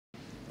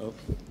Well,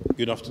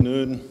 good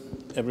afternoon,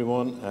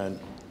 everyone, and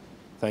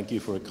thank you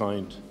for a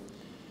kind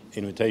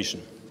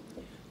invitation.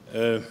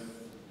 I've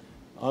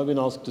been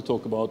asked to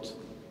talk about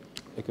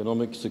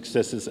economic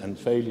successes and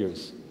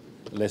failures,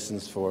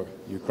 lessons for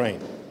Ukraine.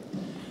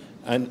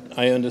 And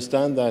I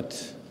understand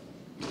that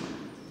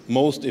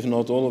most, if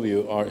not all of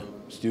you, are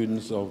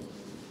students of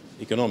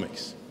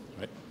economics,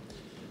 right?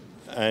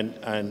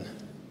 And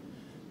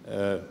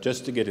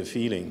just to get a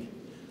feeling,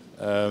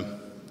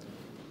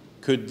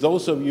 could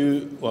those of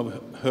you who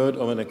have heard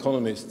of an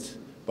economist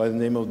by the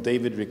name of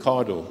David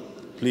Ricardo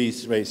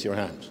please raise your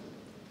hand?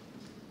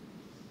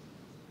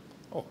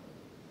 Oh,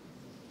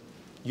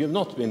 you have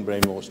not been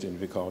brainwashed in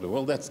Ricardo.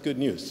 Well, that's good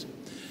news,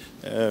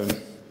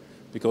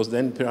 because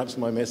then perhaps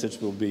my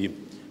message will be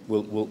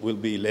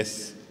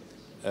less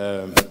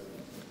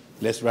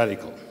less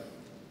radical.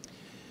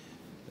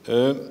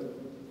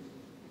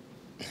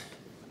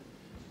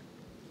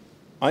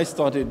 I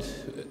started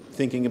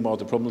thinking about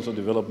the problems of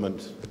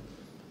development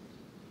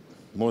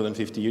more than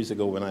 50 years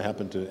ago when I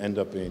happened to end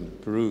up in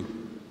Peru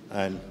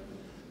and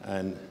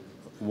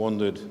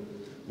wondered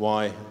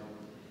why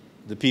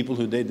the people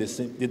who did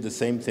the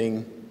same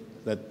thing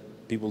that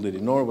people did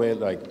in Norway,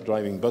 like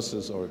driving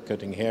buses or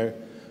cutting hair,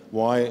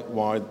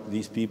 why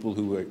these people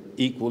who were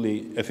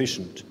equally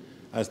efficient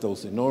as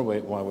those in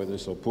Norway, why were they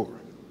so poor?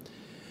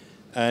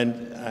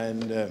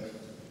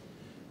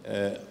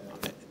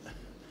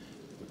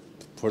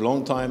 For a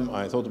long time,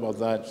 I thought about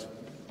that.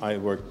 I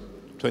worked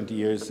 20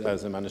 years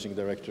as a managing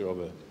director of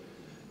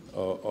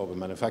a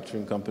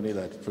manufacturing company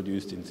that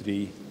produced in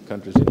 3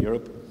 countries in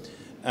Europe.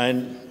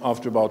 And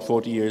after about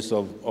 40 years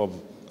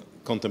of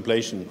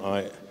contemplation,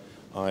 I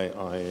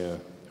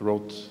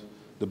wrote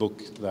the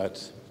book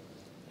that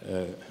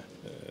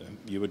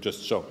you were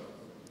just shown.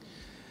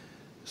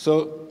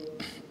 So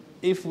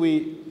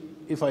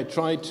if I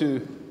try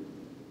to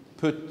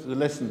put the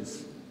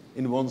lessons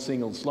in one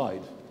single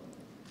slide,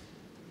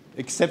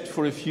 except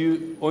for a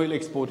few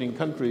oil-exporting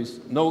countries,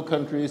 no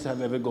countries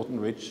have ever gotten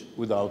rich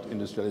without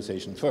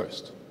industrialization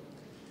first.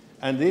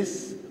 And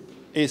this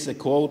is a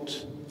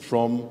quote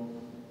from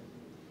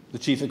the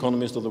chief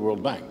economist of the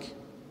World Bank,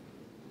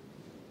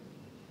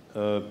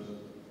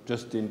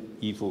 Justin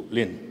Ifo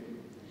Lin.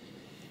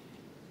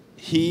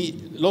 He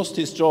lost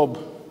his job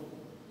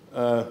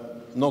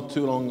not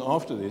too long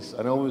after this,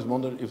 and I always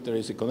wonder if there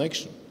is a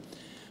connection.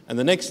 And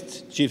the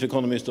next chief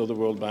economist of the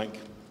World Bank,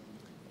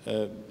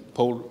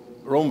 Paul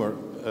Romer,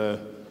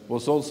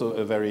 was also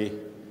a very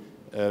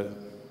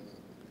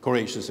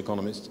courageous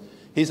economist.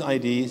 His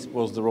idea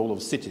was the role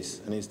of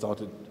cities, and he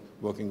started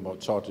working about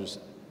charter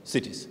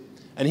cities.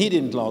 And he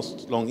didn't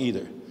last long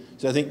either.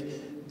 So I think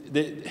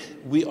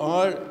we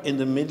are in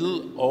the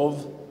middle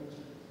of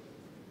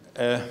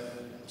a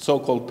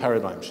so-called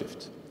paradigm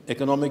shift.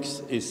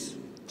 Economics is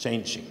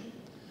changing.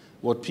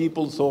 What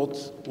people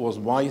thought was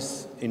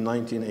wise in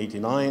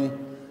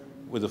 1989,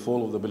 with the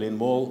fall of the Berlin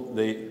Wall,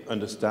 they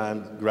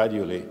understand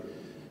gradually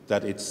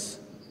that it's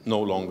no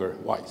longer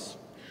wise.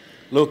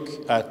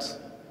 Look at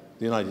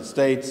the United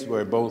States,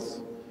 where both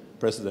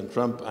President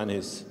Trump and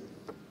his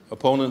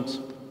opponent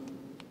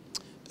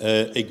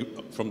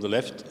from the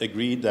left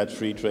agreed that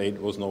free trade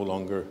was no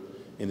longer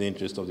in the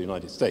interest of the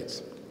United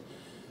States.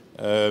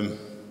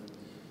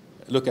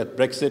 Look at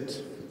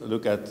Brexit,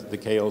 look at the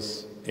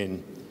chaos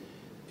in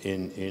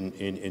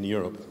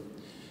Europe.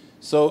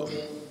 So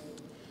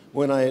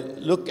when I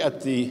look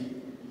at the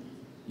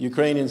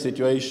Ukrainian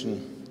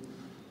situation,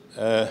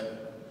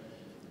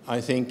 I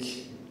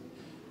think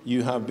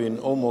you have been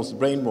almost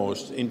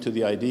brainwashed into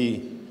the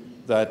idea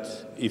that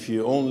if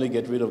you only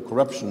get rid of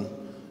corruption,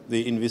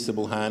 the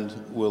invisible hand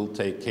will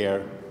take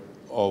care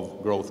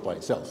of growth by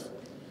itself.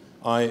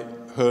 I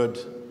heard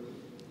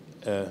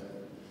a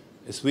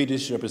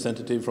Swedish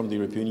representative from the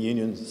European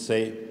Union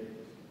say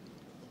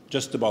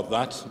just about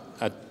that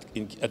at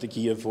the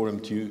Kiev Forum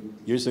 2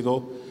 years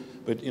ago.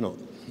 But, you know,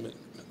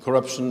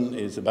 corruption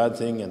is a bad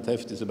thing and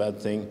theft is a bad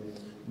thing.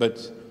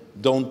 But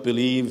don't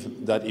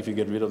believe that if you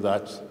get rid of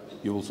that,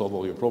 you will solve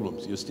all your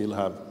problems. You still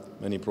have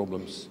many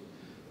problems,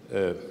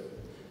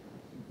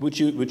 which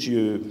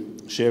you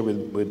share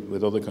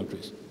with other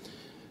countries.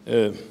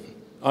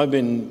 I've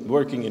been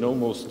working in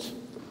almost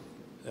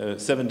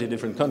 70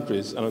 different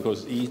countries, and of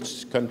course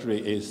each country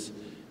is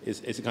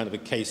a kind of a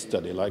case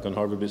study. Like on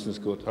Harvard Business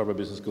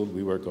School,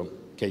 we work on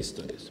case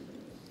studies.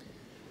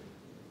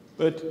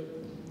 But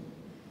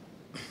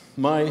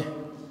my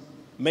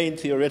main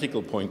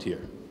theoretical point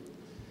here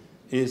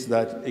is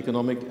that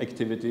economic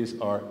activities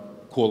are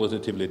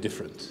qualitatively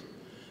different.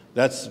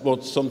 That's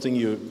something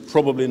you're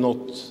probably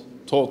not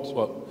taught,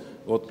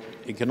 what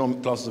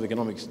classes of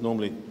economics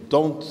normally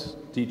don't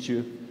teach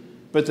you,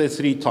 but there are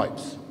 3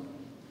 types.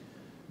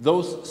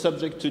 Those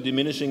subject to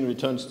diminishing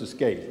returns to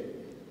scale,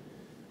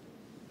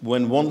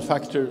 when one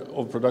factor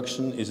of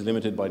production is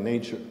limited by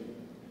nature.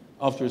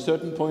 After a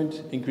certain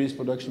point, increased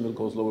production will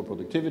cause lower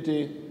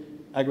productivity,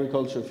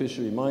 agriculture,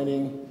 fishery,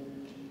 mining,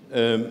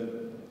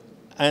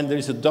 and there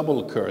is a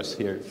double curse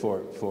here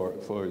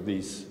for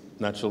these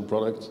natural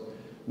products.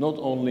 Not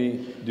only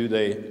do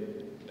they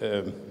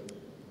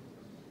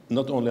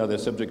not only are they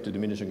subject to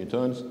diminishing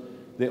returns,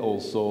 they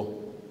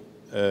also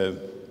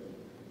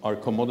are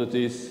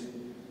commodities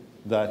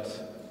that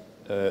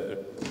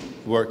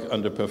work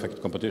under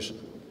perfect competition.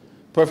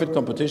 Perfect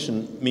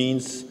competition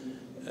means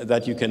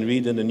that you can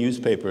read in the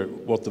newspaper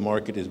what the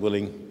market is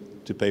willing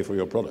to pay for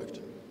your product.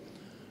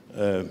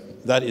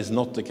 That is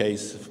not the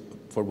case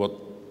for what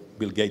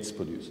Bill Gates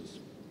produces.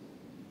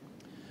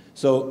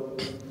 So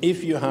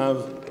if you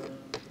have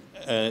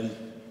an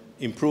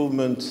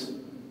improvement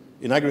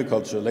in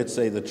agriculture, let's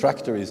say the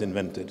tractor is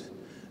invented,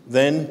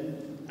 then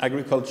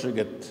agriculture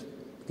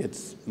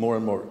gets more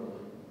and more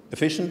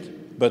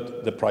efficient,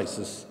 but the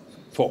prices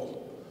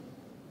fall.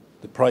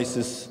 The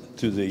prices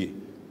to the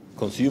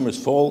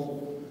consumers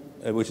fall,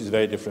 which is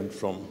very different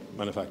from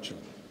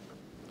manufacturing.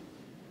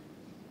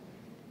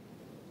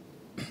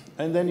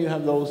 And then you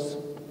have those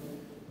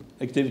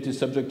activities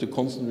subject to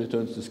constant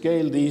returns to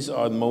scale. These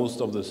are most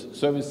of the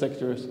service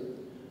sectors.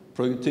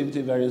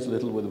 Productivity varies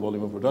little with the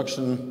volume of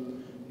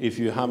production. If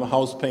you have a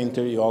house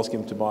painter, you ask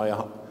him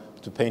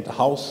to paint a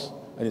house,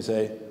 and you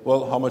say,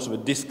 well, how much of a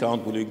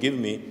discount will you give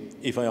me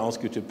if I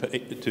ask you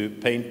to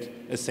paint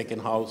a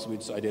second house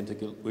which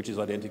is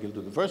identical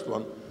to the first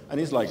one? And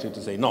he's likely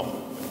to say no,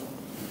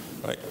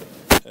 right?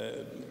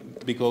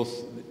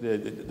 Because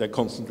they're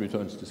constant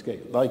returns to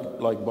scale,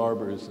 like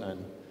barbers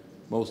and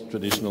most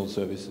traditional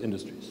service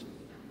industries.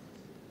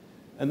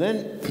 And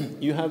then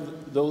you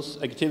have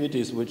those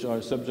activities which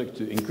are subject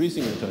to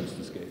increasing returns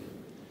to scale.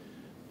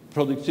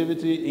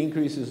 Productivity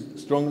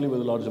increases strongly with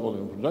a larger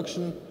volume of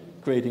production,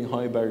 creating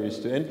high barriers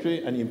to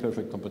entry and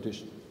imperfect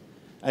competition.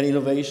 And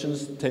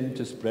innovations tend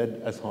to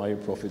spread as higher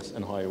profits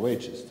and higher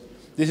wages.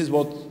 This is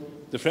what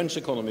the French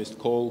economists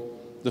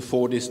call the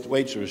Fordist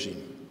wage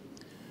regime.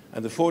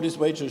 And the Fordist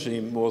wage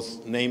regime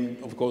was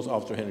named, of course,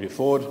 after Henry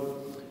Ford,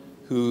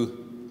 who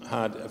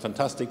had a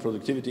fantastic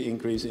productivity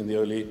increase in the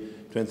early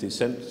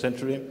 20th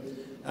century.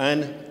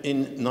 And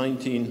in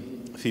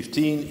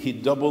 1915, he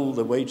doubled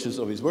the wages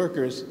of his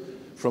workers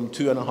from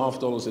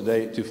 $2.50 a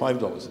day to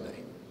 $5 a day.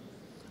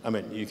 I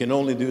mean, you can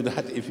only do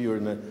that if you're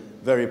in a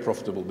very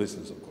profitable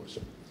business, of course.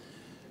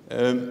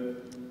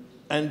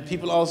 And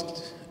people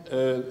asked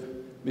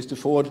Mr.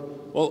 Ford,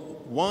 well,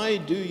 why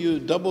do you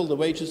double the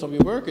wages of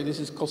your worker? This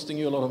is costing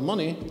you a lot of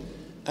money.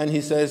 And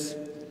he says,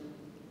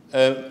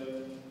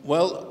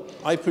 well,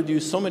 I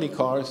produce so many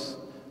cars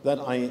that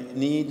I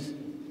need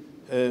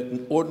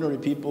ordinary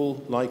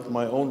people like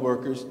my own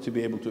workers to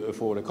be able to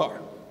afford a car.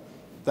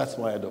 That's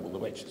why I double the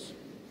wages.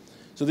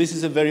 So this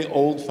is a very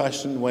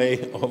old-fashioned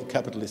way of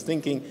capitalist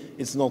thinking.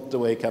 It's not the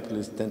way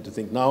capitalists tend to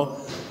think now,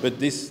 but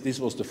this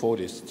was the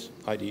Fordist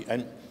idea.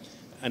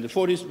 And the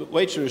Fordist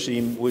wage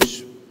regime,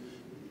 which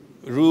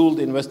ruled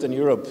in Western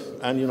Europe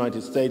and the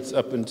United States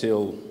up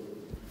until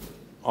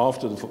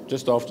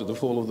just after the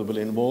fall of the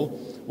Berlin Wall,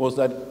 was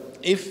that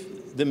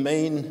if the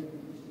main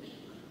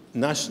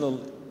national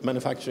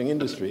manufacturing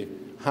industry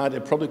had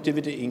a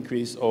productivity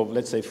increase of,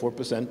 let's say,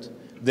 4%,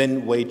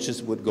 then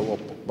wages would go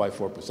up by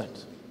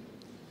 4%.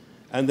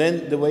 And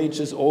then the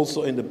wages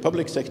also in the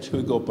public sector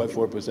would go up by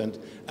 4%,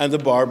 and the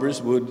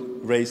barbers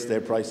would raise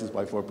their prices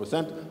by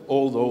 4%,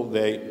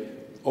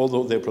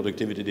 although their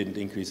productivity didn't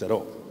increase at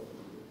all.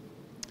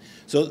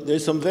 So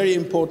there's some very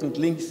important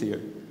links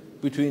here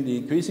between the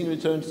increasing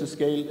returns to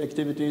scale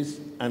activities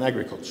and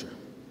agriculture.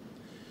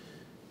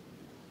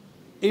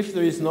 If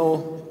there is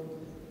no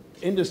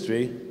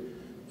industry,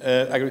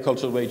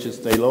 agricultural wages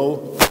stay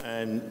low,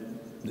 and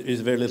there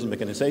is very little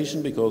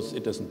mechanization because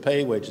it doesn't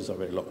pay, wages are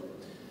very low.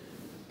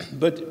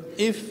 But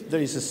if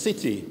there is a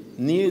city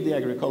near the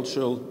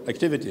agricultural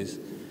activities,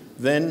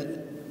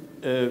 then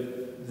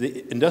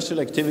the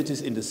industrial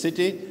activities in the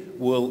city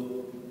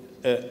will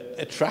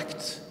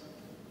attract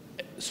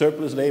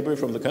surplus labor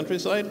from the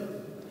countryside,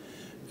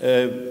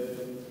 and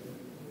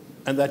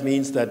that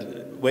means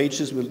that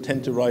wages will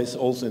tend to rise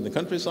also in the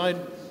countryside,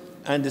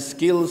 and the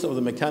skills of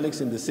the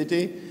mechanics in the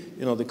city,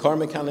 the car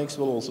mechanics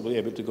will also be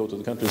able to go to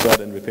the countryside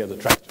and repair the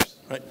tractors,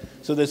 right?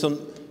 So there's some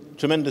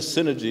tremendous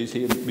synergies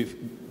here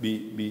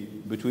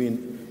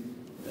between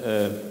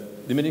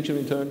diminishing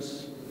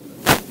returns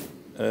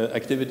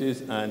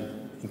activities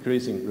and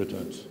increasing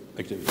returns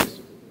activities.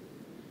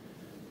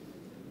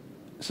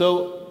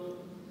 So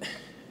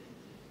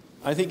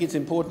I think it's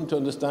important to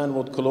understand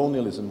what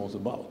colonialism was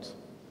about.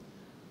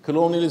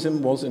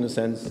 Colonialism was, in a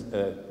sense,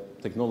 a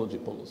technology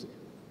policy.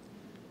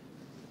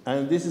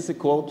 And this is a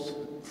quote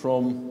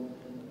from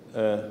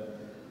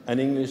an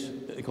English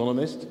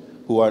economist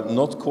who are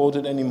not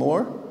quoted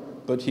anymore,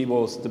 but he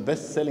was the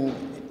best-selling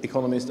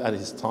economist at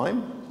his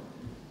time.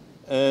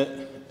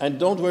 And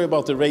don't worry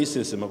about the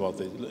racism about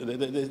this.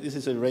 This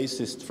is a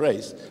racist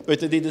phrase. But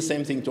they did the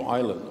same thing to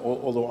Ireland,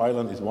 although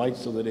Ireland is white,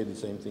 so they did the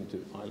same thing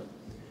to Ireland.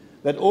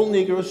 That all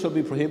Negroes shall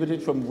be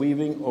prohibited from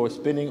weaving or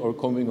spinning or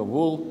combing of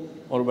wool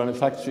or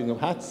manufacturing of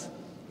hats.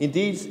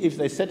 Indeed, if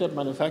they set up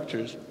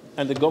manufactures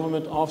and the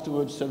government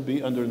afterwards shall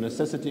be under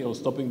necessity of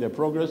stopping their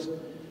progress,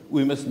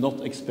 we must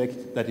not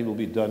expect that it will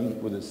be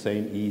done with the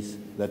same ease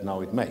that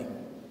now it may.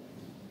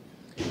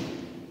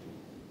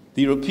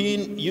 The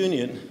European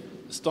Union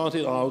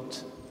started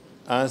out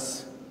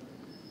as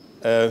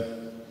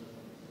an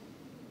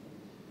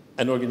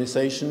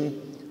organization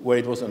where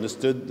it was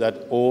understood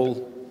that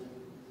all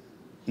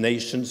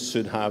nations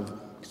should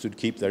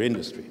keep their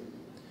industry.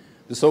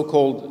 The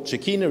so-called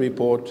Cecchina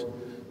report,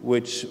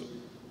 which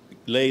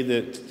laid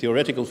the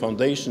theoretical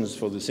foundations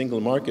for the single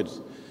market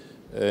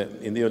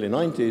in the early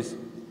 90s,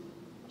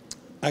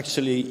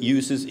 actually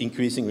uses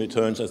increasing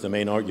returns as the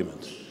main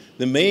argument.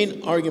 The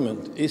main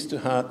argument is to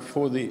have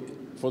for the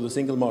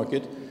single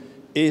market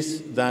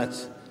is that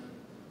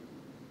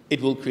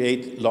it will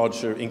create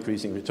larger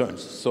increasing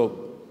returns. So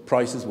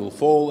prices will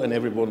fall and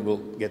everyone will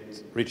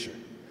get richer.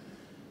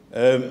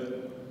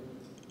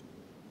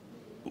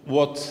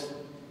 What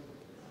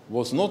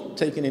was not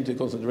taken into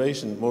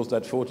consideration was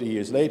that 40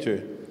 years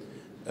later,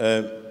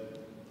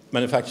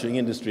 manufacturing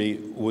industry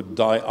would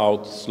die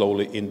out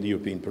slowly in the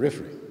European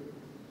periphery.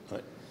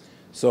 Right?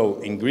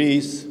 So in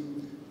Greece,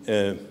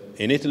 in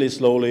Italy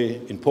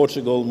slowly, in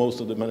Portugal, most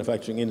of the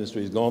manufacturing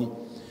industry is gone.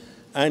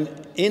 And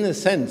in a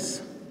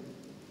sense,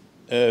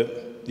 the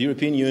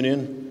European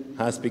Union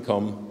has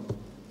become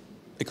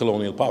a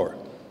colonial power.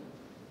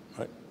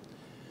 Right?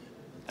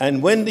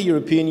 And when the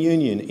European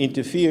Union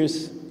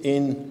interferes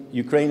in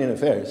Ukrainian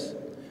affairs,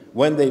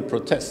 when they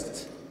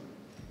protest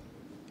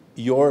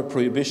your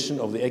prohibition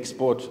of the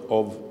export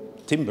of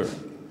timber,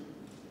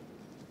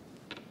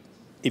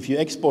 if you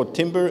export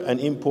timber and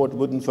import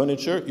wooden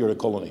furniture, you're a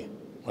colony,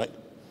 right?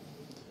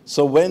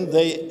 So when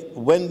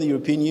the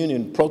European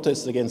Union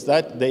protests against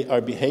that, they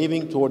are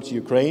behaving towards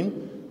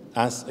Ukraine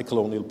as a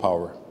colonial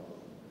power.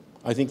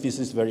 I think this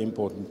is very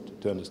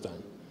important to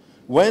understand.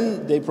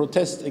 When they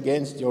protest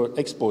against your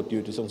export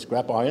duties on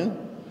scrap iron,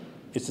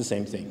 it's the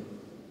same thing.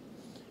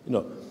 You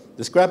know,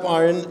 the scrap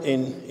iron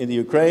in the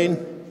Ukraine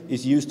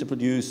is used to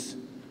produce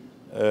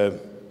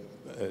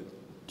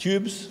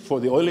tubes for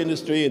the oil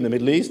industry in the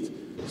Middle East.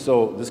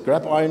 So the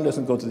scrap iron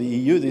doesn't go to the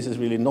EU. This has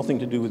really nothing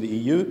to do with the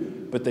EU,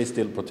 but they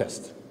still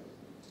protest.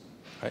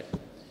 Right?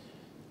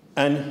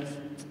 And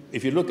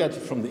if you look at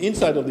it from the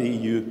inside of the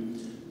EU,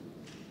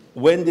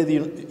 when did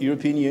the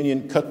European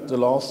Union cut the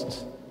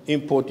last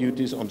import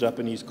duties on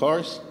Japanese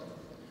cars?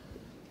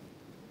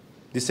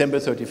 December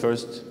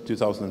 31st,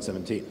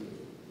 2017.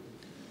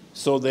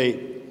 So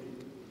they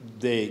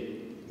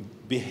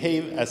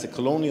behave as a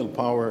colonial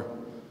power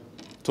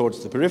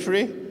towards the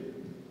periphery,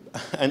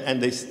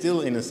 and they still,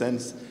 in a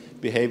sense,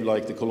 behave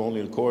like the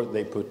colonial court.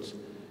 They put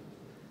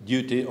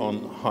duty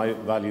on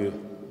high-value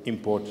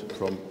import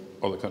from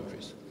other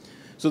countries.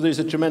 So there's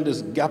a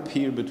tremendous gap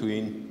here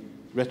between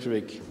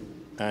rhetoric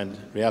and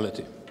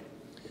reality.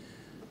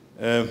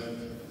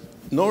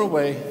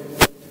 Norway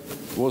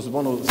was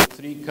one of the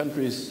 3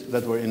 countries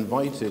that were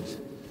invited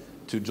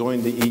to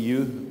join the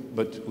EU,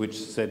 but which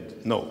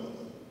said no.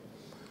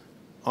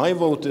 I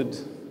voted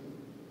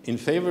in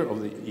favor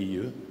of the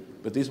EU,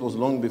 but this was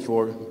long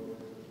before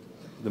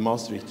the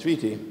Maastricht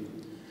Treaty,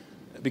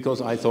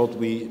 because I thought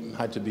we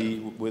had to be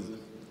with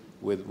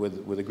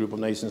a group of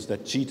nations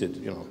that cheated,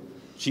 you know,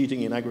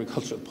 cheating in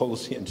agricultural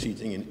policy and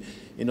cheating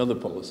in other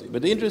policy.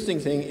 But the interesting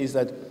thing is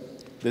that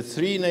the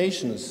 3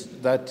 nations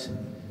that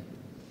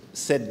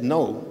said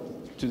no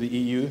to the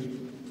EU,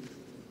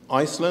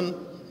 Iceland,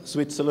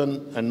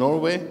 Switzerland, and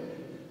Norway,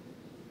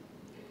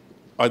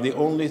 are the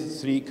only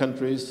 3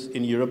 countries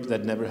in Europe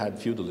that never had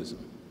feudalism.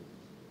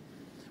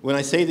 When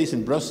I say this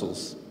in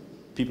Brussels,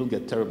 people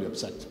get terribly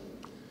upset,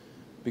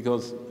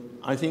 because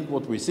I think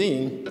what we're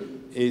seeing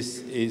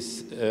is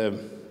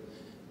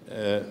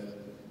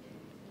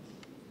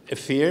a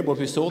fear. What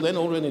we saw then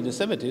already in the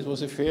 70s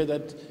was a fear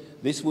that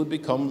this would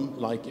become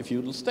like a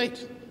feudal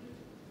state.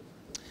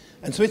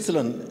 And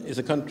Switzerland is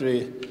a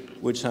country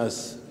which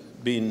has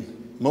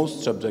been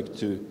most subject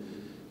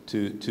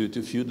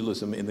to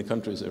feudalism in the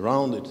countries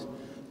around it.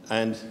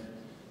 And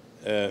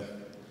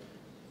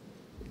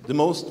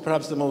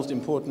perhaps the most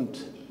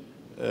important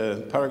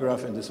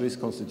paragraph in the Swiss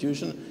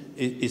constitution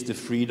is the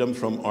freedom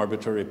from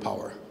arbitrary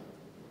power,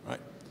 right?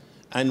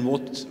 And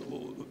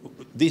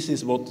this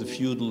is what the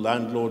feudal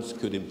landlords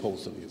could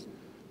impose on you,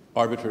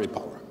 arbitrary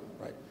power,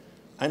 right?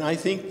 And I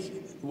think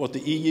what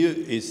the EU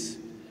is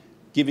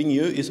giving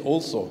you is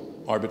also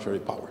arbitrary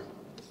power.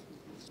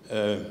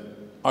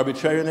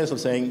 Arbitrariness of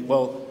saying,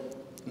 well,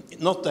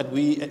 not that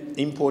we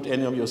import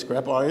any of your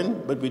scrap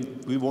iron, but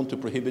we want to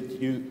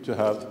prohibit you to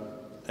have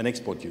an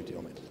export duty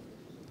on it.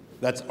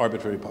 That's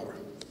arbitrary power.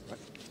 Right?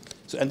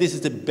 So, and this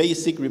is the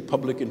basic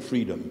republican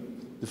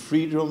freedom, the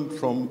freedom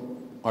from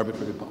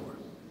arbitrary power.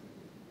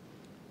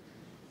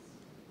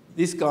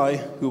 This guy,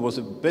 who was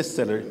a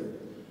bestseller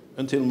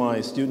until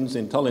my students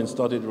in Tallinn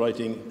started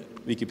writing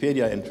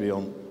Wikipedia entry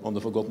on the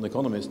Forgotten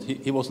Economist,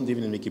 he wasn't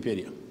even in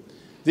Wikipedia.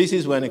 This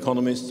is when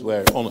economists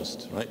were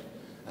honest, right?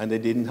 And they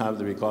didn't have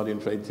the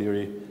Ricardian trade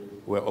theory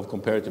of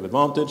comparative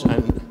advantage.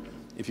 And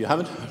if you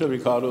haven't heard of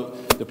Ricardo,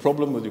 the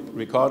problem with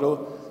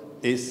Ricardo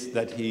is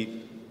that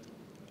he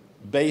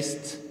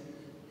based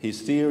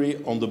his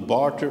theory on the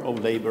barter of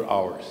labor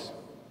hours.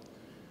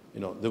 You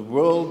know, the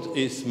world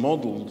is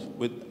modeled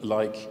with,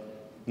 like,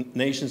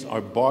 nations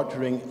are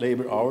bartering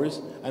labor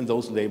hours, and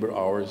those labor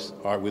hours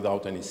are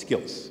without any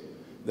skills.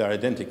 They're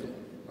identical,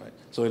 right?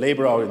 So a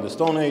labor hour in the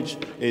Stone Age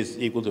is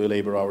equal to a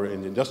labor hour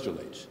in the Industrial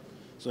Age.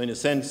 So in a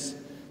sense,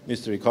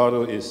 Mr.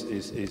 Ricardo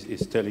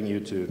is telling you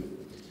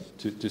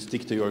to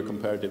stick to your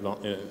comparative,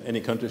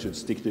 any country should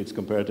stick to its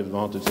comparative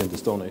advantage in the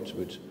Stone Age,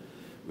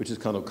 which is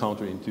kind of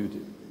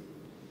counterintuitive.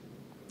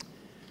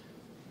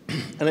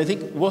 And I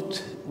think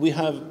what we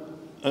have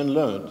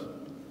unlearned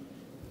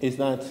is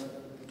that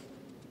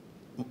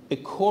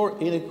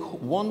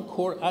one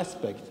core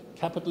aspect,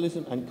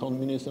 capitalism and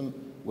communism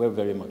were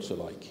very much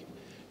alike.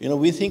 You know,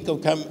 we think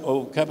of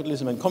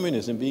capitalism and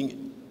communism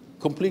being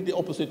completely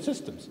opposite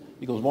systems,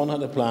 because one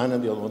had a plan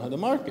and the other one had a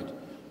market.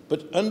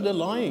 But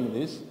underlying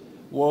this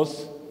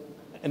was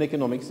an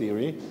economic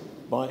theory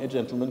by a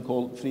gentleman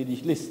called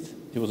Friedrich List.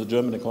 He was a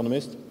German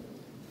economist,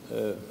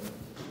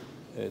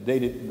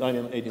 died in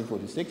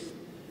 1846.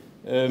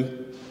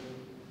 To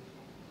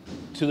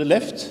the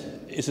left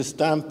is a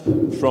stamp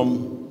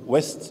from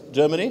West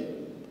Germany,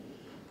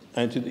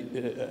 and to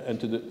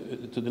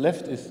the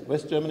left is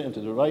West Germany, and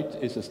to the right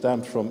is a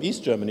stamp from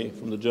East Germany,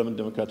 from the German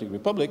Democratic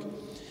Republic.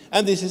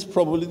 And this is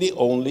probably the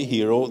only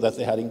hero that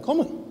they had in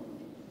common,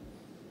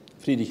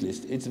 Friedrich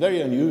List. It's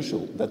very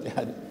unusual that they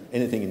had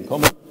anything in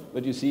common,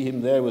 but you see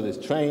him there with his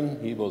train.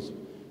 He was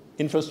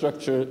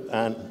infrastructure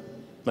and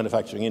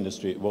manufacturing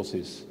industry was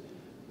his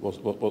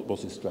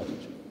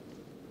strategy.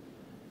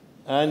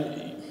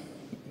 And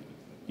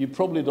you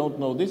probably don't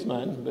know this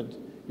man, but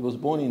he was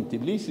born in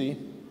Tbilisi,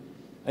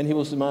 and he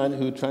was the man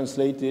who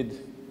translated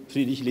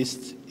Friedrich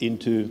List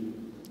into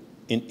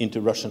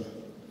Russian.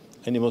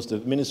 And he was the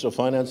Minister of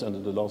Finance under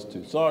the last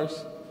two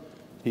Tsars.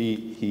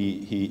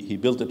 He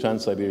built the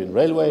Trans-Siberian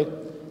Railway,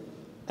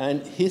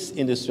 and his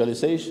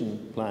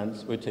industrialization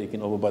plans were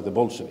taken over by the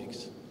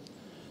Bolsheviks.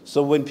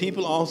 So when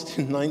people asked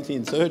in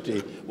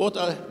 1930, what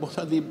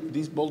are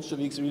these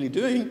Bolsheviks really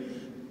doing?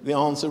 The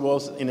answer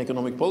was, in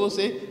economic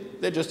policy,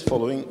 they're just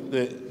following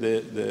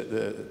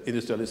the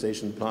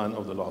industrialization plan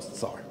of the last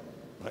Tsar.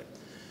 Right?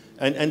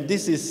 And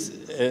this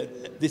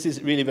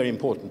is really very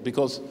important,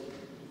 because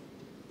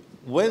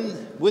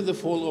with the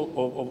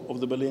fall of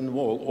the Berlin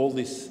Wall, all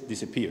this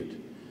disappeared.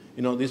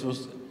 You know, this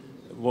was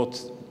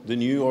what the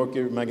New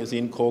Yorker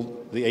magazine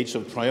called the age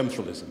of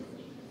triumphalism.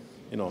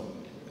 You know,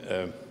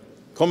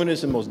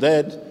 communism was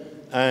dead,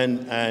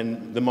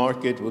 and the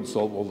market would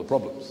solve all the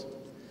problems.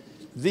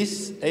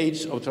 This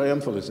age of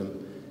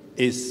triumphalism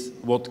is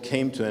what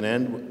came to an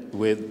end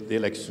with the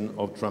election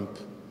of Trump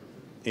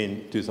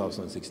in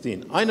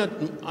 2016.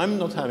 I'm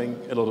not having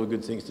a lot of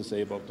good things to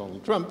say about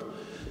Donald Trump,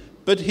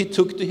 but he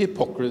took the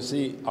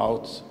hypocrisy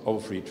out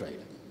of free trade.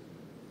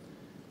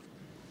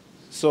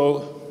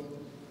 So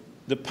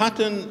the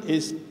pattern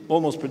is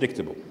almost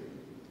predictable.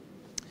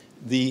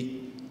 The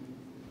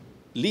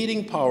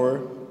leading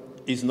power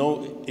is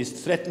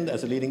threatened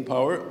as a leading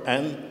power,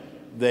 and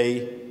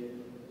they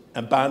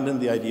abandon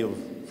the idea of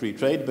free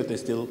trade, but they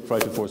still try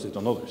to force it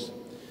on others.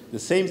 The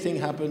same thing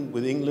happened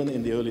with England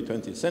in the early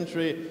 20th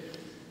century.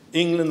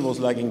 England was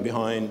lagging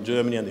behind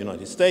Germany and the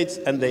United States,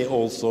 and they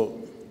also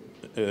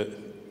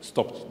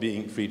stopped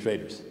being free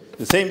traders.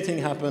 The same thing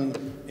happened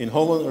in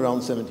Holland around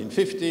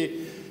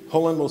 1750.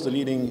 Holland was the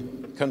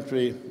leading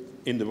country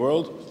in the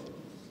world,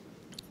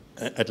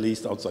 at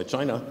least outside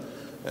China.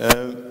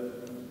 And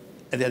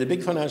they had a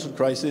big financial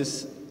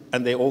crisis,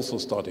 and they also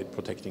started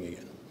protecting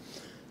again.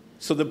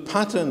 So the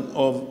pattern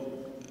of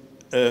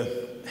a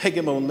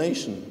hegemon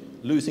nation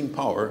losing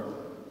power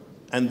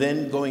and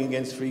then going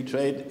against free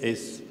trade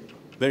is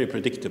very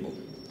predictable.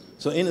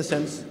 So in a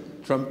sense,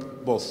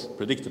 Trump was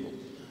predictable.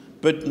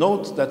 But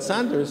note that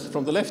Sanders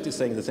from the left is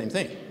saying the same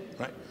thing,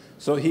 right?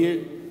 So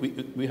here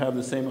we have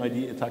the same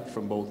idea attacked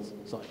from both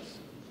sides.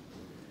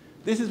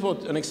 This is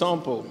an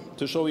example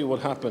to show you what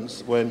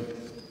happens when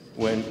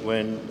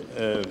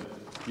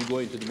you go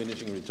into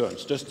diminishing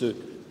returns, just to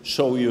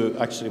show you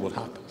actually what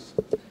happens.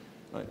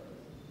 Right.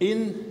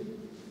 In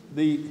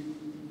the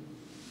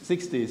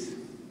 60s,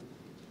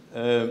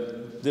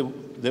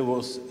 there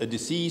was a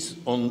disease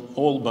on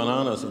all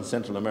bananas in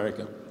Central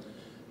America,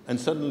 and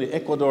suddenly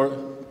Ecuador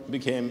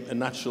became a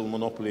natural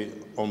monopoly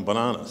on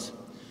bananas.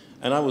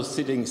 And I was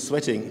sitting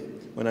sweating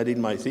when I did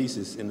my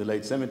thesis in the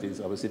late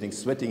 70s. I was sitting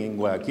sweating in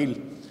Guayaquil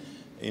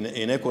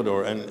in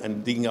Ecuador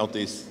and digging out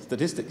these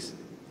statistics.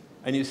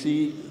 And you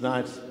see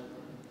that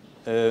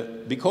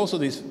because of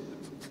this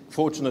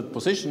fortunate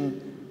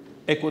position,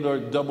 Ecuador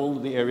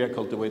doubled the area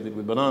cultivated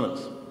with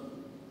bananas.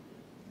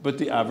 But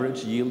the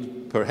average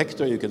yield per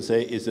hectare, you can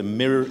say, is a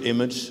mirror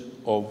image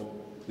of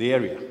the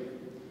area.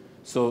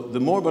 So the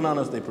more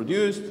bananas they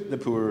produced, the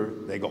poorer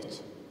they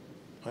got.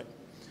 Right?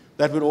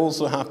 That would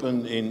also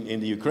happen in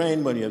the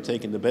Ukraine when you have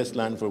taken the best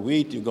land for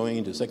wheat, you're going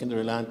into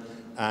secondary land,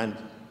 and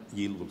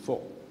yield will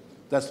fall.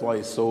 That's why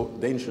it's so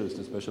dangerous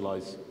to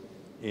specialize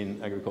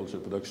in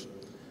agricultural production.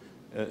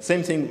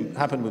 Same thing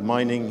happened with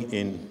mining,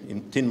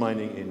 in tin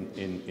mining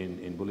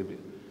in Bolivia.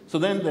 So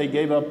then they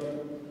gave up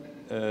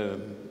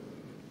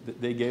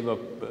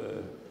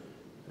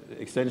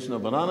extension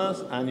of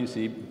bananas, and you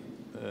see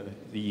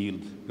the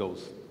yield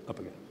goes up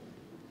again.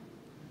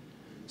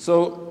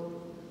 So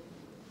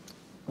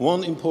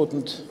one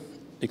important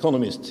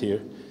economist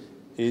here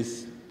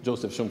is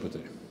Joseph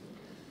Schumpeter.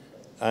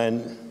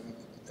 And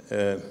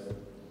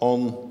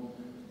on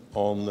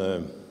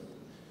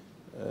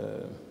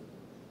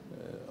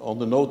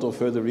the note of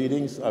further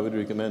readings, I would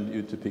recommend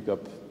you to pick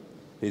up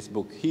his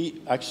book.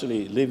 He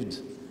actually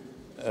lived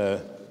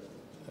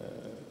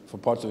for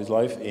parts of his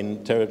life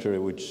in territory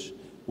which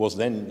was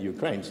then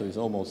Ukraine, so he's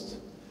almost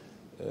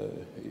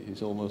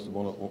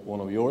one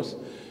of yours.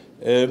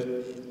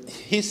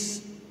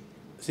 His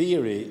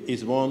theory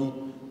is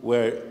one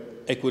where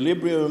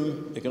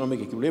equilibrium, economic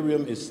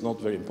equilibrium, is not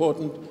very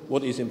important.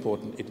 What is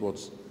important is what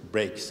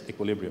breaks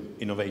equilibrium,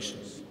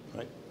 innovations.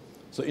 Right?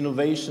 So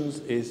innovations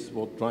is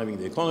what's driving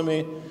the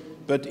economy,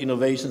 but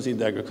innovations in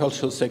the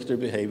agricultural sector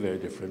behave very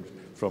different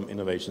from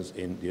innovations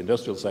in the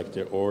industrial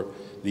sector, or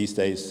these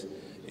days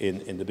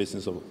in the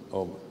business of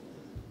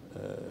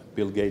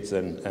Bill Gates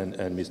and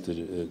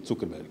Mr.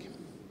 Zuckerberg.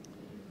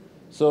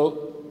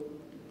 So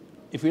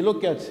if we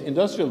look at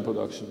industrial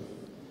production,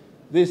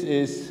 this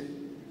is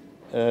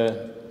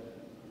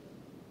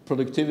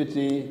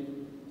productivity,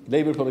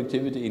 labor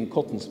productivity in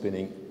cotton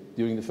spinning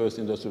during the first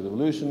industrial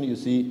revolution. You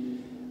see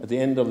at the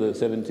end of the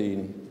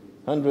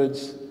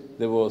 1700s,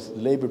 there was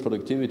labor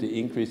productivity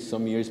increased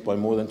some years by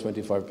more than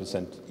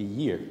 25% a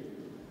year,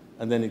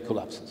 and then it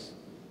collapses.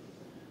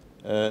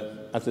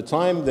 At the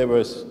time,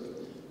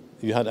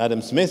 you had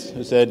Adam Smith,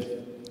 who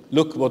said,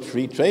 look what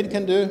free trade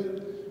can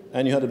do,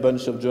 and you had a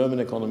bunch of German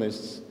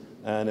economists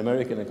and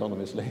American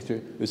economists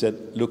later who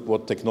said, look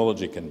what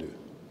technology can do.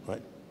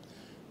 Right?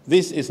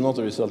 This is not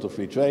a result of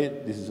free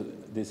trade,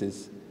 this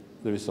is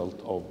the result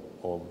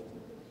of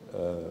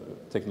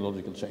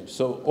technological change.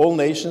 So all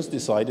nations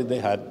decided they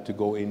had to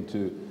go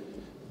into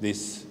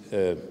this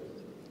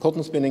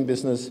cotton spinning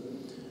business.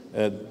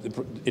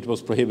 It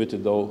was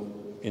prohibited, though,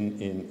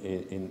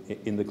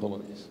 in the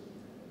colonies.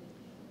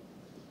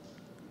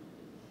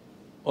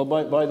 Oh,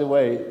 by the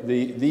way,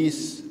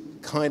 these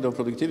kind of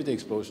productivity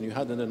explosion you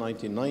had in the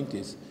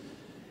 1990s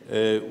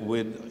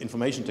with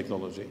information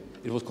technology,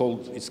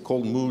 it's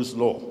called Moore's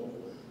Law.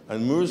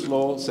 And Moore's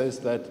Law says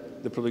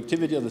that the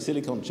productivity of the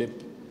silicon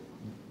chip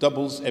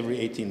doubles every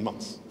 18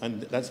 months.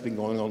 And that's been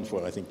going on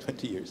for, I think,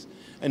 20 years.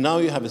 And now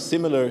you have a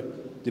similar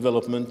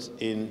development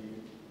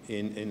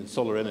in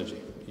solar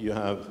energy.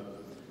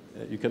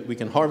 We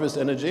can harvest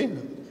energy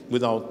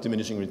without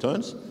diminishing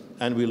returns,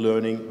 and we're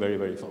learning very,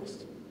 very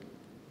fast.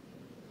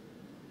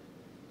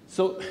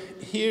 So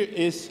here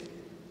is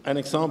an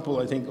example,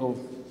 I think, of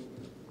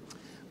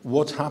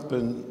what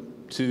happened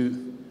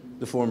to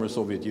the former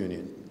Soviet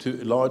Union,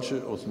 to a larger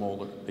or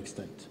smaller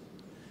extent.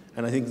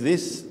 And I think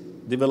this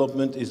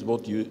development is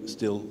what you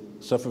still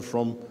suffer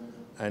from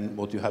and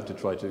what you have to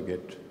try to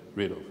get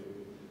rid of.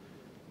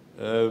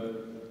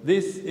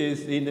 This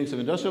is the index of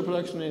industrial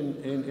production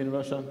in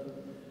Russia.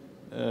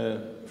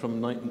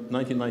 From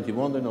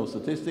 1991, there are no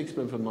statistics,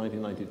 but from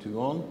 1992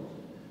 on,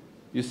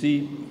 you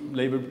see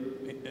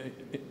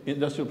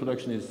industrial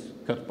production is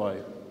cut by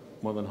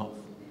more than half.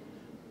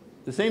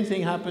 The same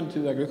thing happened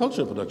to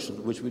agricultural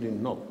production, which we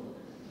didn't know.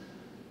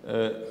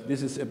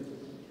 This is a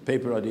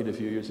paper I did a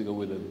few years ago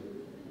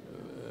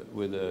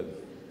with an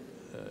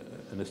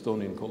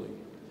Estonian colleague.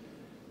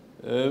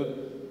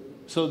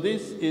 So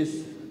this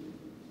is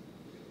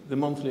the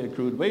monthly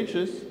accrued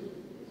wages,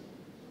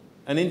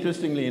 and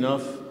interestingly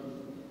enough,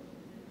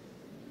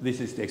 this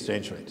is the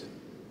exchange rate.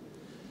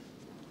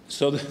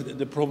 So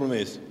the problem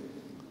is,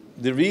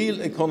 the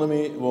real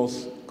economy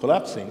was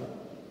collapsing.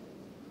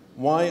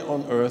 Why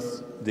on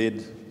earth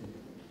did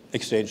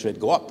exchange rate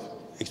go up?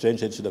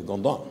 Exchange rate should have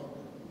gone down.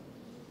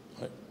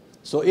 Right?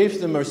 So if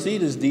the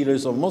Mercedes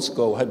dealers of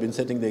Moscow had been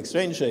setting the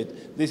exchange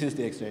rate, this is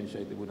the exchange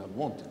rate they would have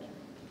wanted.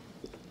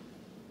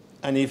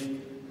 And if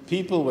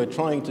people were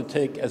trying to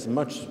take as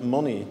much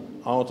money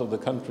out of the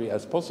country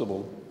as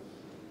possible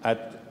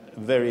at a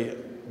very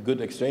good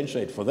exchange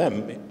rate for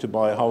them to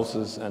buy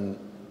houses and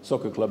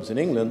soccer clubs in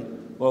England,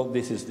 well,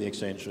 this is the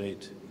exchange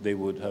rate they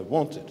would have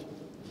wanted.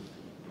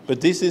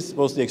 But this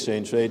was the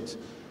exchange rate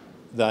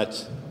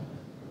that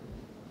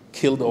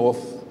killed off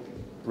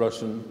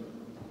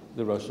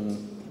the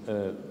Russian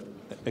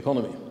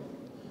economy,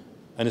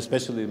 and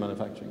especially the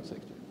manufacturing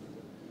sector.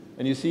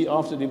 And you see,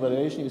 after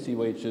devaluation, you see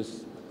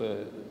wages,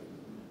 the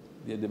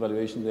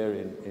devaluation there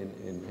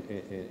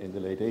in the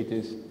late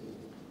 80s,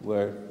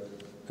 where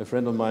a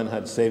friend of mine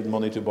had saved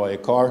money to buy a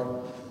car,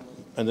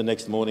 and the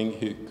next morning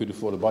he could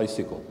afford a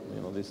bicycle.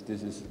 You know, this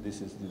is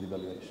the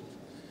devaluation.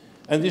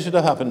 And this should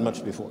have happened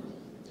much before.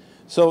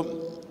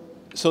 So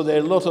there are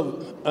a lot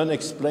of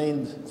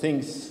unexplained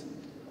things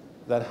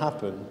that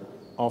happen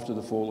after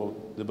the fall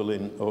of the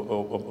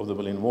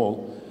Berlin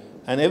Wall,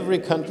 and every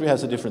country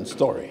has a different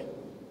story.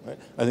 Right?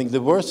 I think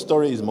the worst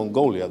story is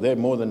Mongolia. There,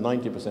 more than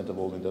 90% of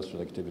all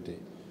industrial activity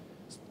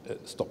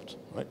stopped.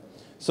 Right?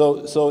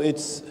 So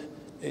it's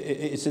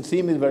a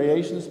theme with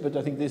variations, but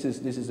I think this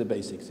is a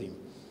basic theme.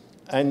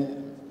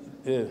 And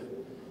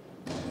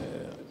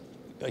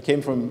I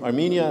came from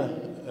Armenia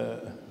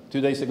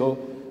 2 days ago,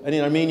 and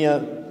in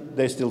Armenia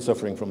they're still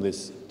suffering from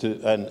this,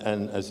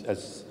 and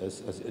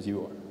as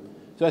you are.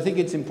 So I think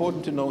it's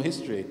important to know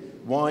history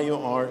why you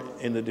are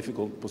in the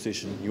difficult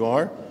position you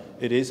are.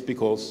 It is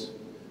because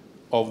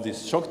of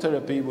this shock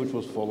therapy, which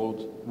was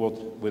followed with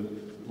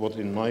what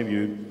in my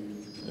view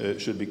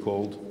should be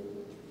called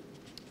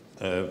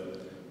a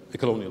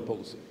colonial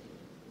policy.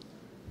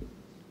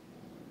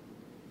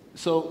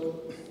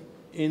 So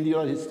in the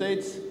United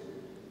States,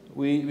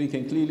 we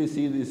can clearly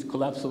see this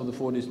collapse of the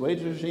Fordist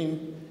wage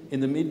regime. In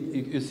the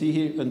you see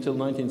here until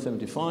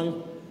 1975,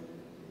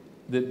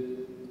 the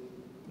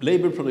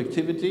labor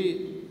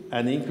productivity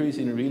and increase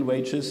in real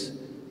wages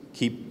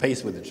keep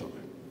pace with each other,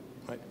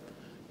 right?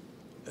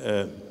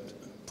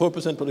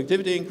 4%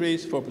 productivity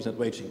increase, 4%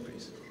 wage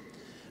increase.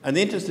 And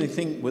the interesting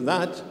thing with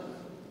that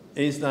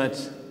is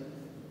that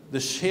the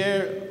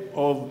share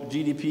of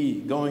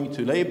GDP going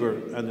to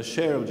labor and the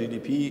share of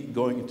GDP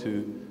going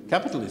to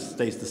capitalists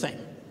stays the same.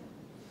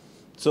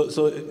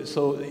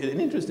 So an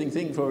interesting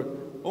thing, for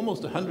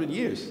almost 100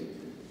 years,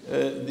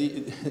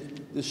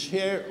 the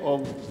share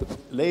of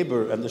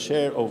labor and the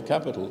share of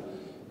capital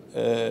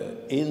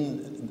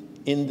in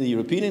the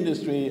European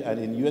industry and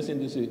in US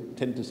industry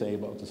tend to say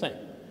about the same.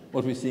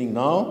 What we're seeing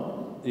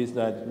now is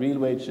that real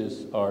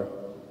wages are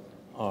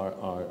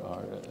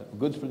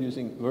goods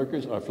producing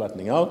workers are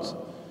flattening out,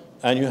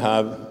 and you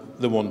have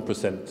the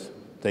 1%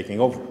 taking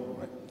over.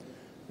 Right?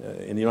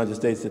 In the United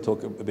States, they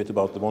talk a bit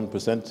about the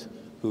 1%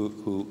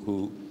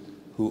 who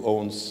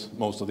owns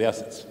most of the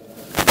assets.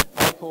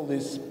 I call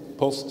this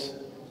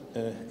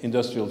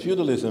post-industrial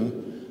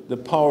feudalism. The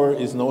power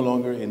is no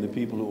longer in the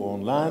people who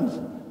own land,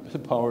 the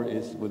power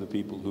is with the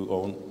people who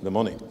own the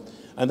money.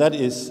 And that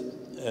is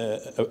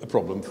a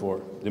problem for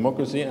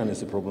democracy, and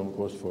it's a problem, of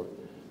course, for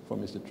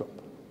Mr.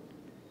 Trump.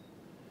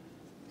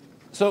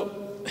 So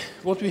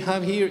what we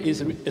have here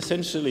is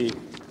essentially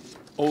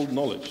old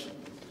knowledge.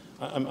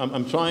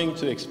 I'm trying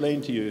to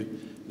explain to you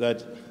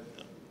that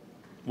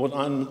what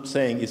I'm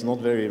saying is not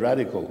very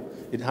radical.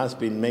 It has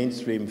been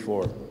mainstream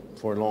for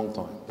a long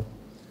time.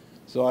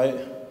 So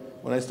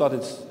when I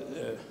started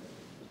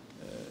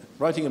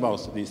writing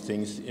about these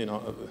things, you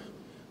know,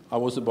 I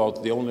was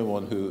about the only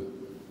one who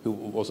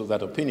was of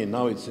that opinion.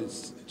 Now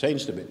it's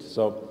changed a bit.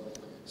 So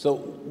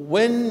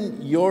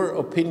when your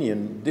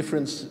opinion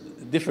differs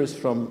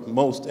from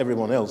most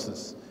everyone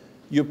else's,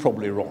 you're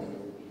probably wrong.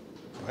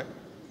 Right?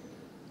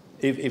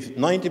 If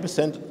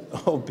 90%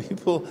 of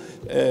people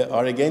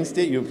are against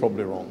it, you're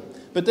probably wrong.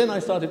 But then I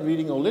started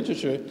reading old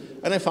literature,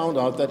 and I found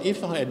out that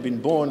if I had been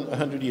born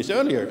 100 years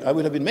earlier, I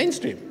would have been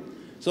mainstream.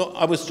 So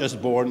I was just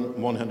born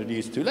 100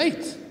 years too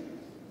late.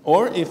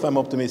 Or if I'm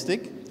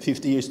optimistic,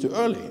 50 years too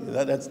early.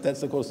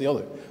 That's of course the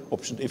other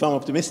option. If I'm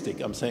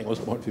optimistic, I'm saying I was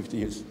born 50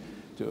 years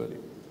too early.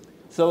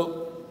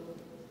 So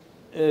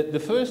the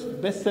first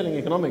best-selling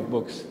economic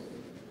books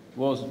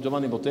was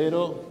Giovanni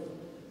Botero,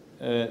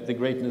 The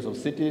Greatness of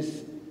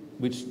Cities,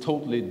 which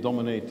totally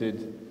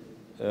dominated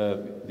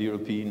the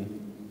European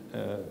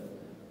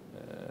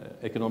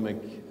economic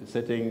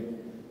setting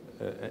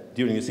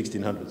during the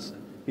 1600s.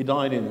 He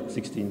died in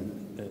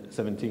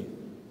 1617.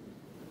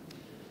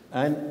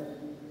 And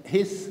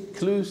his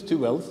clues to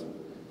wealth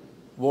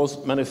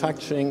was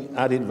manufacturing,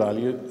 added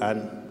value,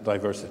 and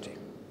diversity.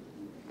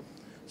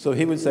 So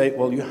he would say,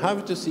 well, you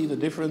have to see the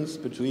difference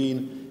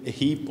between a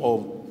heap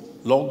of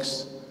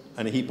logs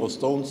and a heap of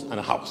stones and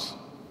a house.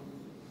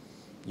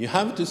 You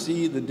have to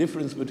see the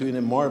difference between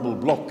a marble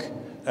block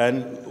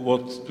and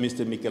what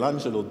Mr.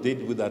 Michelangelo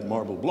did with that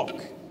marble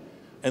block.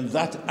 And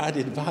that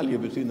added value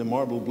between the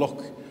marble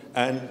block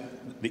and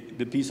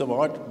the piece of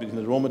art, between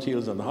the raw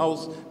materials and the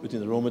house,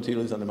 between the raw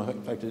materials and the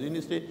manufacturing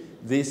industry,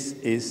 this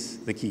is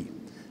the key.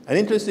 And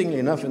interestingly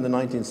enough, in the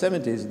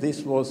 1970s,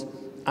 this was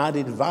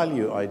added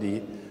value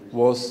idea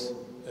was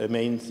a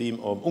main theme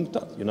of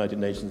UNCTAD, United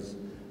Nations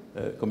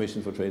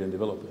Commission for Trade and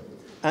Development,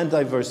 and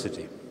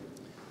diversity.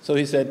 So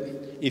he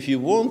said, if you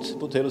want,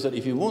 Botero said,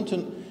 if you want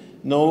to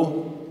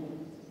know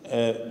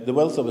the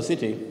wealth of a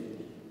city,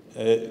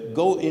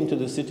 go into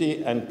the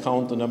city and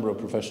count the number of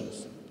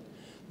professions.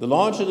 The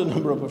larger the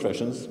number of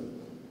professions,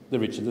 the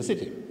richer the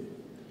city.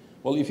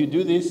 Well, if you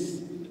do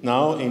this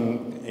now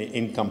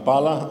in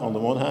Kampala on the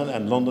one hand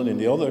and London in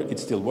the other, it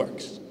still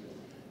works.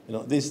 You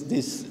know,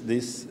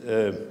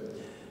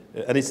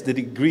 and it's the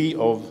degree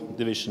of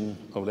division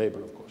of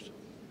labor, of course.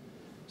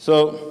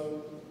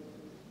 So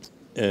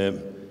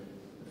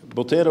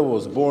Botero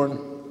was born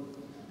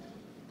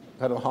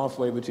kind of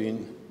halfway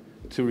between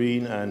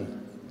Turin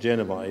and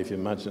Genova, if you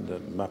imagine the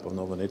map of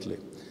northern Italy.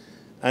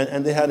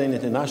 And they had an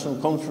international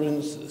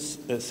conference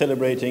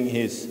celebrating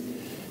the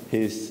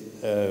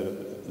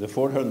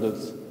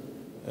 400th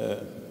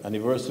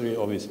anniversary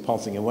of his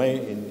passing away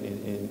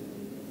in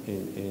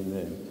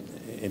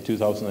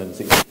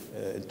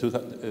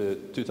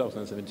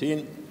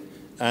 2017.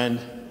 And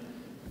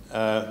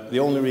the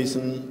only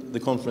reason the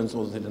conference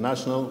was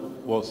international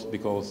was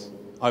because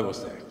I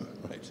was there.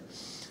 Right?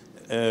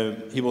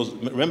 He was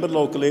remembered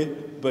locally,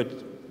 but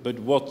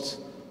what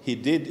he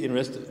did in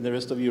the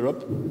rest of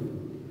Europe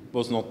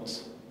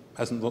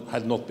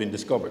had not been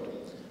discovered.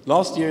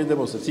 Last year there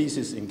was a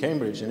thesis in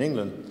Cambridge in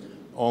England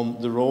on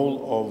the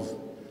role of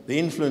the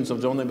influence of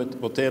Giovanni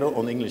Botero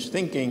on English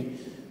thinking,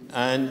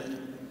 And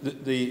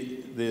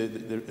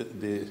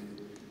the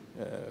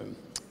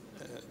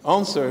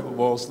answer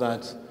was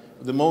that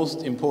the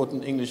most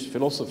important English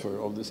philosopher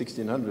of the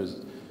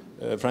 1600s,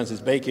 Francis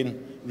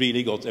Bacon,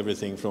 really got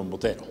everything from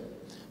Botero.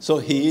 So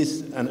he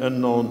is an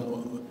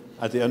unknown,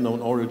 at the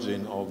unknown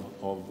origin of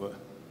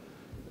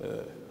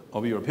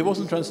Europe. He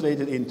wasn't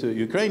translated into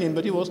Ukrainian,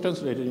 but he was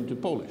translated into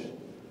Polish.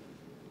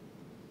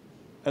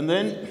 And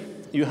then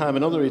you have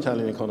another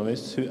Italian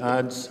economist who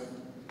adds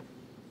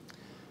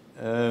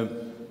a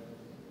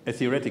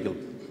theoretical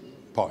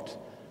part.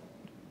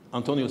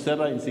 Antonio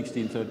Serra in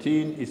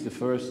 1613 is the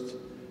first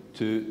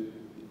to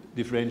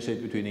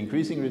differentiate between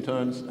increasing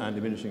returns and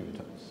diminishing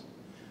returns.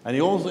 And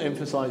he also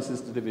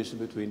emphasizes the division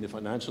between the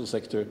financial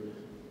sector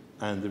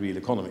and the real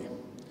economy.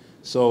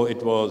 So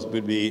it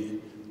would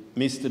be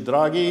Mr.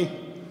 Draghi,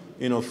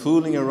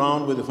 fooling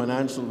around with the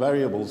financial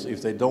variables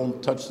if they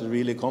don't touch the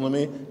real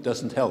economy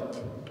doesn't help.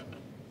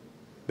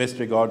 Best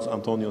regards,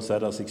 Antonio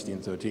Serra,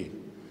 1613.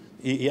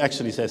 He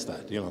actually says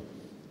that,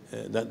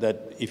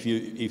 that if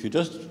you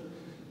just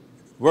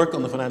work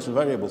on the financial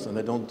variables and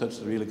they don't touch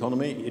the real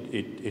economy,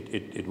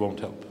 it won't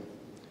help.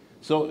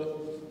 So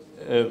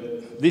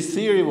this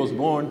theory was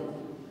born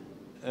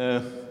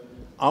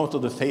out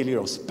of the failure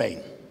of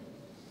Spain.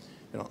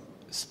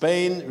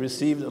 Spain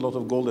received a lot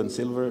of gold and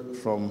silver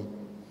from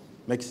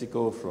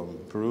Mexico, from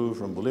Peru,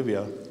 from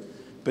Bolivia,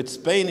 but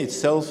Spain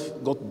itself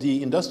got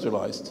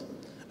de-industrialized,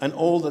 and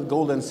all that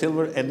gold and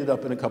silver ended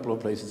up in a couple of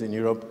places in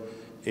Europe,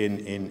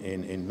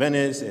 in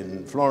Venice,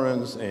 in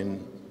Florence,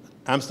 in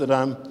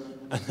Amsterdam,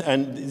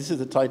 and this is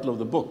the title of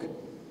the book,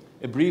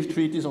 A Brief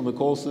Treatise on the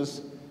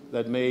Causes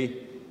that may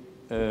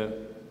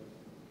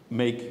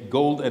make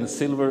gold and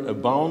silver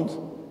abound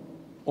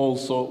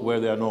also where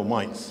there are no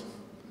mines.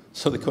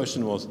 So the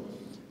question was,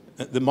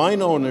 the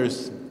mine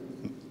owners,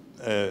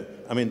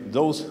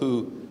 those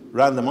who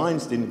ran the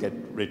mines didn't get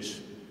rich.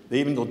 They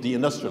even got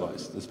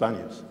deindustrialized, the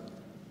Spaniards.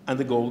 And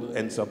the gold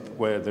ends up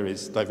where there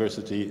is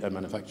diversity and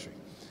manufacturing.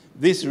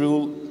 This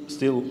rule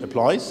still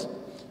applies,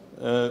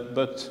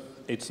 but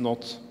it's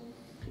not,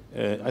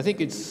 I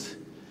think it's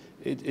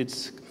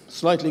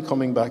slightly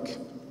coming back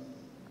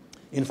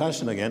in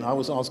fashion again. I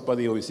was asked by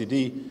the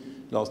OECD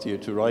last year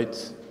to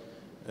write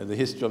the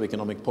history of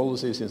economic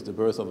policy since the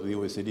birth of the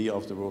OECD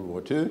after World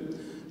War II,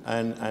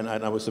 and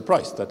I was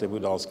surprised that they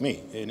would ask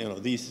me.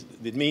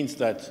 It means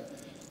that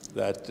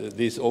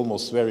this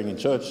almost swearing in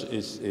church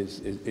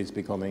is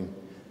becoming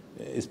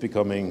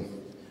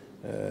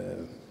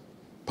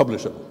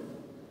publishable.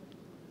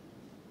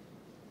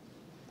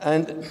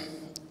 And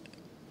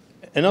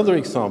another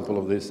example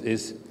of this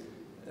is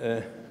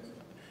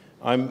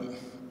I'm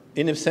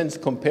in a sense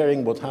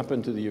comparing what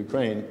happened to the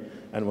Ukraine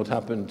and what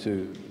happened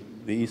to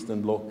the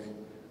Eastern Bloc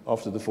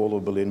after the fall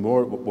of the Berlin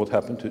Wall, what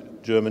happened to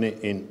Germany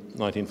in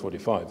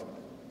 1945.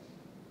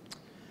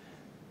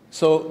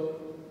 So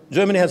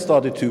Germany had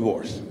started 2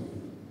 wars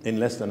in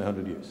less than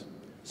 100 years.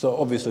 So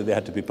obviously they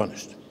had to be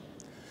punished.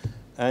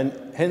 And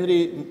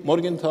Henry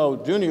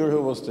Morgenthau Jr.,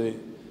 who was the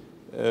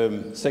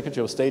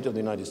Secretary of State of the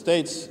United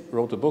States,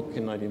 wrote a book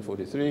in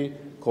 1943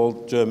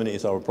 called Germany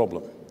is Our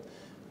Problem.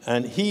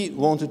 And he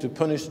wanted to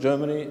punish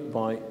Germany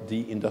by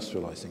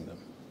deindustrializing them.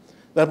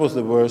 That was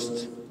the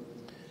worst,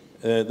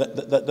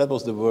 that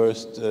was the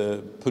worst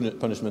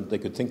punishment they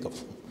could think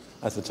of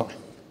at the time.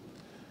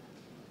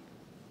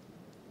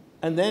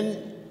 And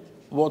then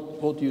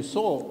what you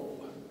saw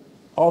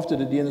after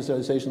the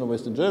deindustrialization of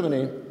Western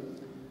Germany,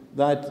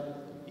 that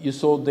you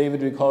saw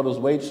David Ricardo's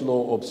wage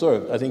law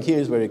observed. I think here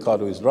is where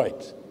Ricardo is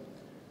right.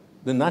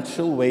 The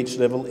natural wage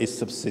level is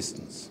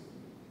subsistence.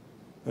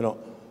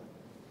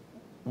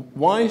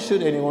 Why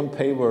should anyone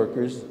pay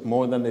workers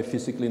more than they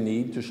physically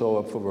need to show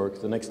up for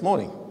work the next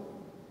morning?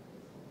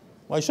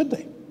 Why should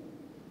they?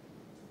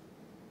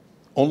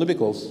 Only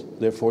because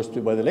they're forced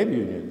to by the labor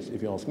unions,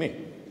 if you ask me.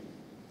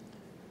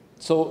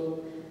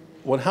 So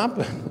what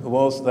happened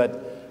was that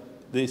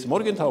this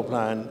Morgenthau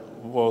plan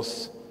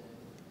was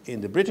in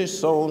the British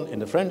zone, in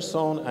the French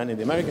zone, and in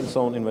the American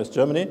zone in West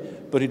Germany,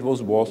 but it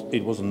was not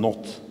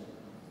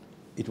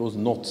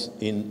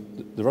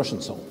in the Russian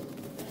zone.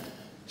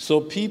 So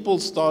people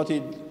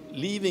started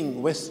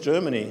leaving West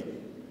Germany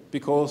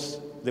because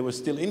there was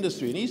still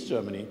industry in East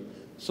Germany,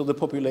 so the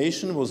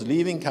population was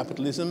leaving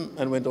capitalism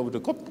and went over to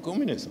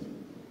communism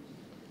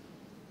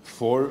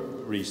for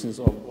reasons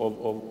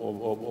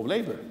of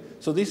labor.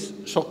 So this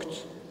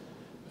shocked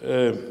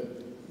the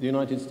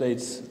United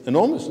States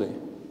enormously.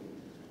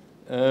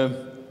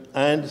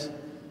 And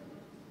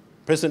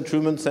President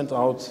Truman sent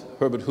out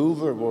Herbert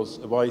Hoover, was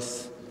a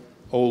wise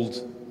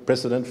old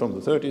president from the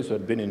 30s who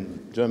had been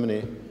in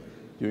Germany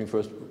during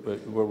First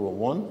World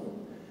War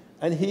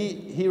I, and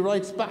he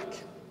writes back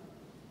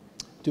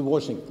to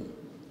Washington.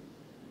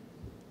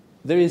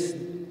 There is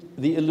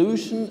the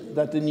illusion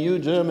that the new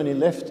Germany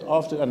left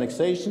after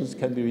annexations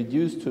can be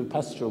reduced to a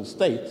pastoral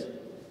state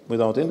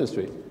without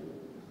industry.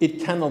 It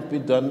cannot be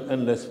done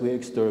unless we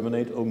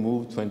exterminate or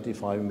move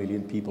 25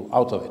 million people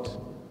out of it.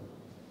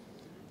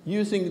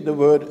 Using the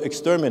word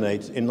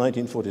exterminate in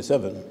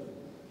 1947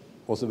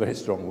 was a very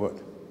strong word.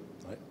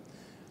 Right?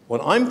 What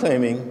I'm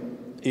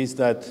claiming is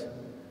that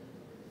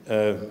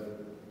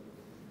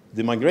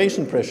the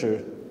migration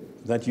pressure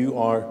that you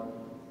are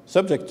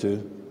subject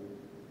to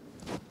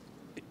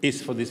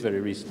is for this very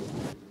reason,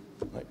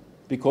 right?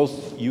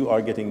 Because you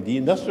are getting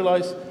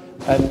deindustrialized,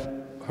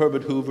 and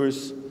Herbert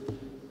Hoover's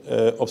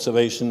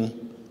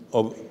observation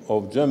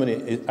of Germany,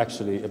 it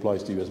actually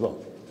applies to you as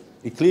well.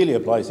 It clearly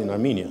applies in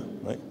Armenia,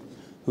 right?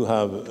 Who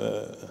have,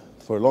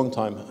 for a long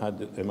time,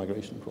 had a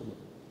migration problem.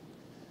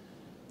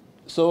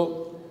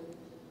 So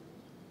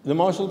the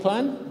Marshall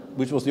Plan,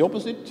 which was the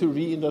opposite, to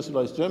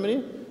reindustrialize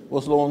Germany,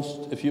 was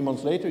launched a few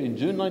months later in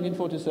June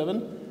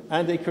 1947,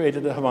 and they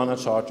created the Havana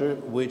Charter,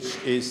 which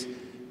was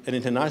an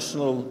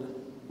international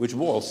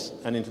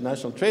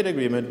trade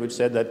agreement which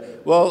said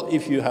that, well,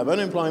 if you have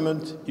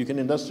unemployment, you can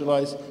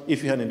industrialize.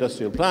 If you have an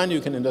industrial plan, you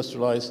can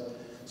industrialize.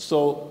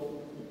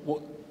 So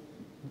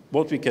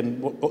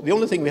the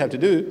only thing we have to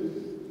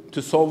do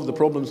to solve the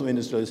problems of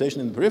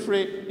industrialization in the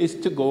periphery is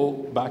to go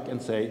back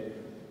and say,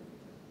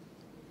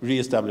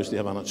 reestablish the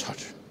Havana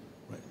Charter.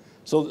 Right?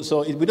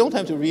 So we don't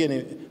have to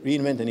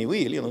reinvent any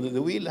wheel. You know,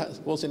 the wheel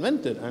was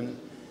invented,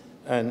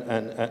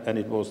 and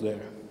it was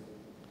there.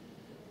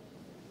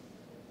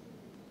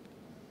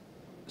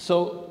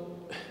 So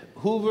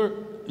Hoover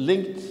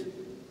linked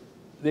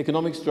the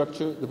economic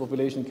structure, the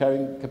population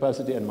carrying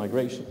capacity, and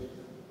migration.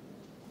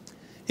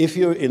 If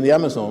you're in the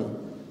Amazon,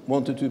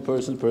 1 to 2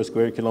 persons per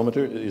square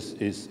kilometer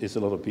is a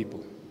lot of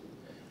people.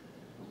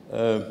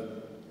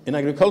 In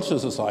agricultural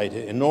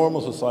society, a normal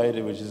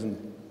society which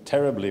isn't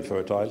terribly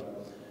fertile,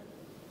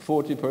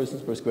 40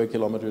 persons per square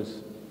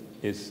kilometers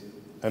is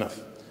enough.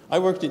 I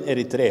worked in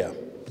Eritrea,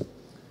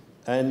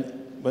 and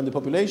when the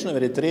population of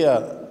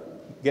Eritrea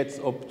gets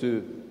up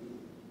to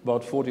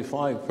about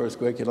 45 per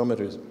square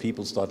kilometers,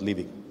 people start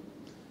leaving.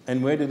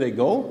 And where do they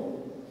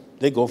go?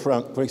 They go,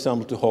 for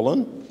example, to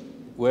Holland,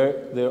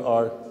 where there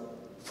are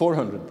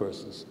 400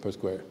 persons per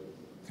square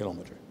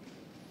kilometer.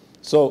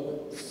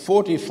 So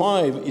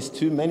 45 is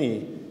too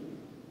many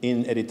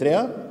in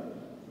Eritrea,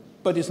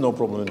 but it's no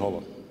problem in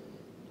Holland,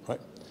 right?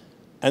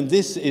 And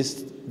this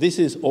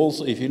is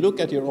also, if you look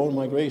at your own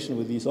migration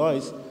with these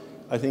eyes,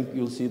 I think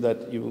you'll see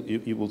that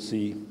you will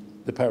see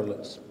the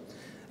parallels.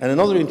 And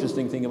another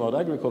interesting thing about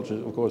agriculture,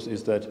 of course,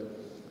 is that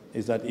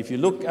if you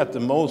look at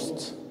the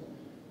most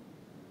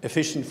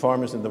efficient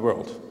farmers in the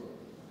world,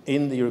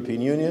 in the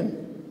European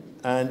Union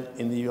and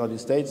in the United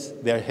States,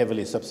 they are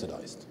heavily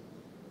subsidized.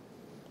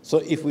 So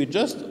if we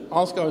just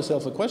ask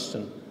ourselves a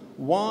question,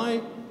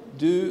 why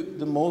do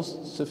the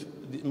most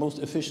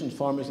efficient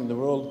farmers in the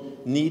world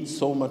need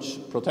so much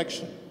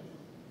protection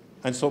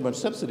and so much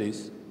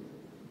subsidies?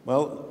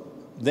 Well,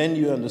 then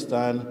you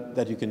understand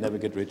that you can never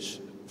get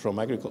rich from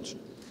agriculture,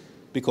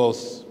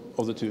 because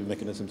of the two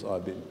mechanisms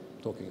I've been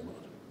talking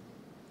about.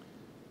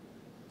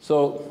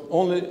 So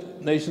only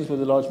nations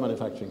with a large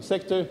manufacturing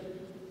sector,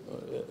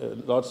 a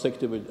large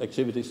sector with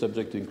activities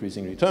subject to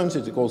increasing returns,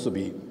 it could also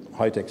be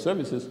high-tech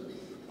services,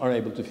 are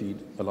able to feed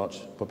a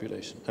large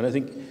population. And I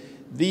think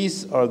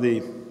these are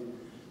the,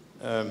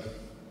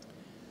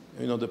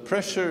 the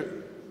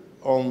pressure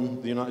on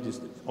the United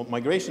States,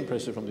 migration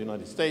pressure from the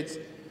United States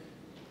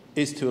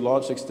is to a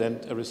large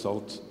extent a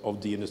result of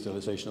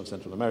deindustrialization of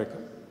Central America.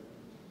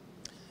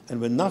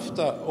 And when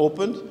NAFTA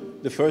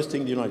opened, the first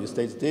thing the United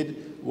States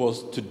did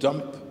was to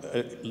dump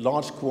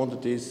large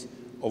quantities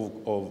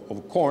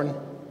of corn,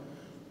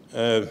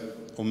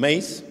 or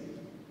maize,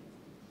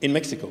 in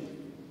Mexico.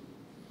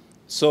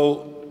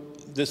 So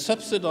the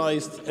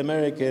subsidized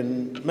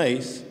American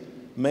maize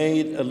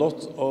made a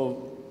lot of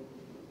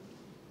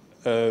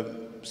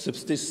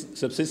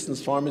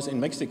subsistence farmers in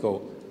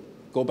Mexico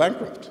go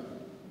bankrupt.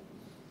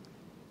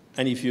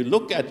 And if you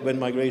look at when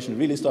migration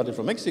really started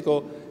from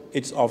Mexico,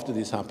 it's after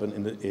this happened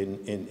in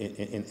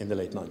the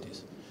late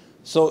 90s.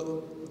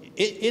 So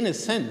in a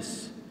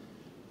sense,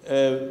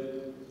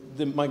 the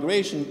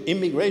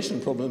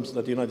immigration problems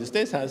that the United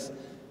States has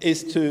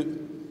is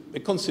to a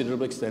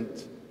considerable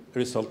extent a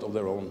result of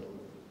their own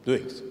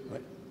doings,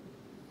 right?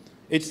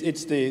 It's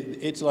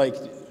like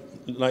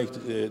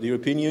the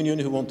European Union,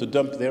 who want to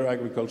dump their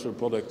agricultural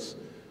products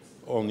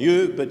on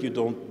you, but you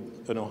don't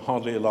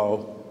hardly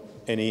allow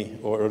any,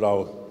 or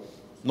allow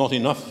not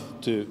enough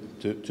to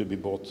be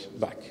bought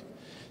back.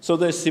 So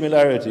there's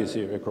similarities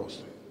here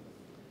across.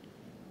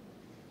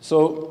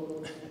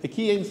 So a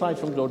key insight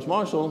from George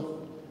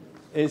Marshall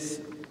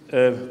is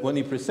when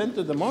he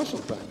presented the Marshall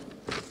Plan.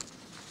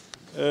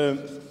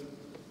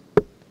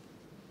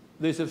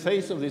 There's a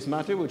phase of this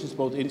matter which is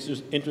both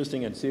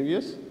interesting and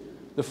serious.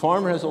 The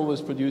farmer has always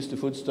produced the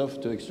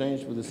foodstuff to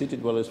exchange with the city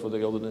dwellers for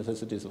the other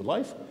necessities of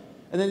life.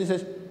 And then he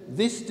says,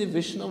 this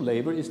division of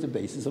labor is the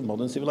basis of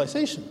modern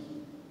civilization.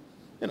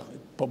 It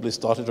probably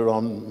started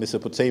around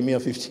Mesopotamia,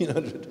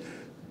 1500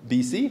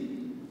 BC.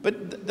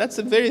 But that's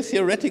a very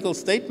theoretical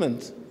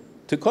statement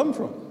to come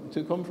from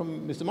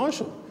Mr.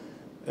 Marshall.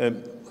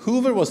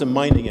 Hoover was a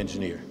mining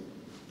engineer,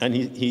 and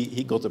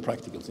he got the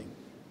practical thing.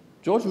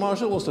 George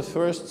Marshall was the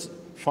first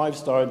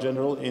 5-star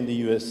general in the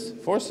US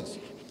forces.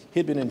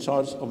 He'd been in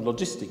charge of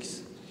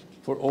logistics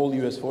for all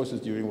US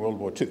forces during World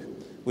War II.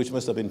 which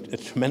must have been a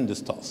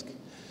tremendous task.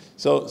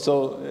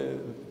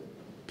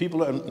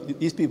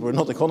 These people were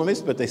not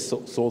economists, but they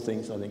saw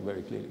things, I think,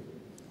 very clearly.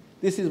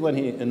 This is when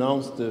he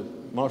announced the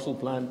Marshall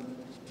Plan,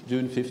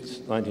 June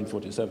 5th,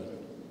 1947.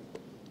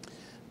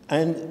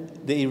 And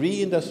they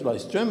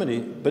reindustrialized Germany,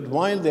 but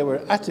while they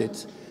were at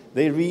it,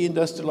 they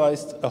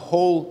reindustrialized a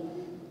whole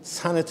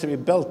sanitary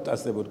belt,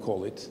 as they would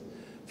call it,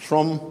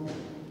 from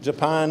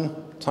Japan,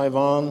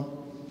 Taiwan,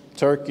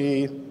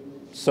 Turkey,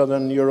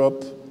 Southern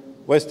Europe,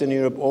 Western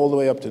Europe, all the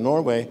way up to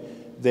Norway.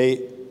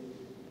 They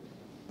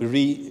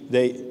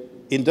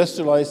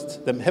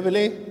industrialized them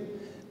heavily,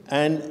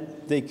 and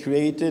they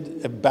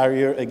created a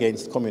barrier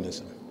against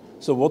communism.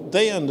 So what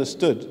they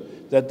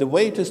understood, that the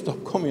way to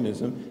stop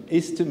communism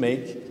is to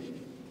make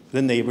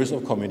the neighbors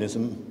of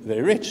communism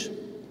very rich.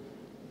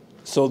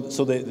 So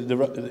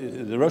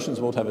the Russians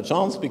won't have a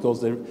chance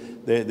because the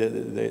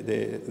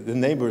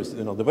neighbors,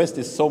 the West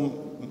is so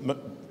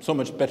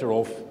much better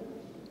off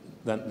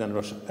than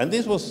Russia. And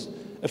this was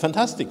a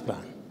fantastic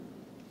plan,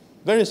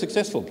 very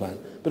successful plan.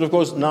 But of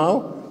course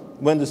now,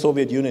 when the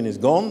Soviet Union is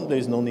gone, there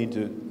is no need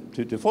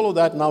to follow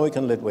that. Now we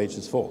can let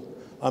wages fall.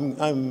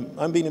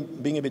 I'm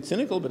being a bit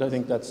cynical, but I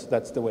think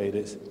that's the way it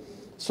is.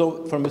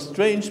 So from a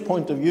strange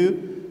point of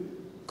view,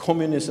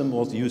 communism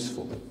was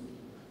useful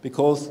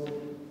because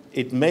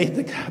it made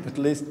the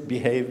capitalists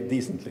behave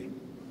decently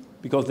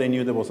because they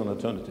knew there was an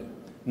alternative.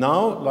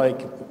 Now,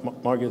 like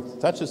Margaret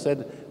Thatcher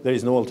said, there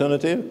is no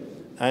alternative,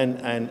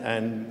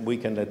 and we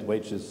can let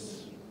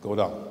wages go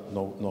down.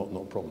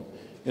 No problem.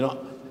 You know,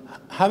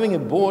 having a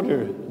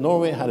border,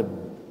 Norway had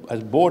a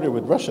border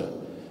with Russia,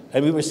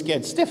 and we were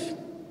scared stiff.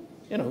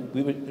 You know,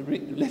 we were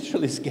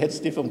literally scared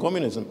stiff from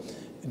communism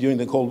during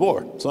the Cold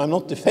War. So I'm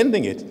not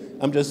defending it.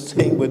 I'm just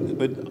saying,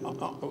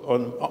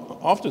 on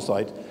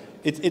aftersight,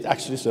 it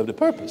actually served a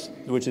purpose,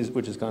 which is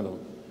kind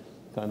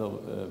of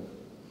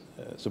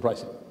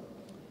surprising.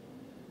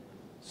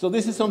 So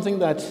this is something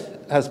that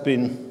has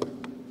been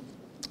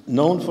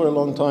known for a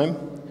long time.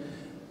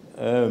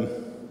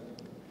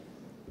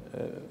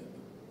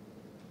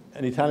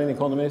 An Italian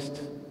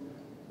economist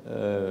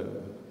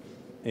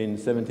in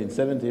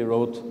 1770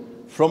 wrote,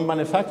 "From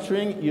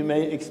manufacturing you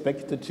may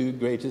expect the two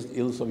greatest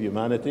ills of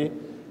humanity,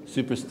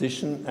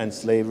 superstition and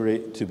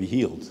slavery, to be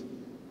healed."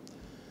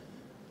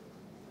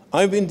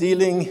 I've been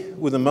dealing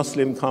with the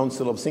Muslim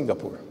Council of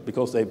Singapore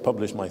because they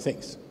publish my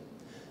things.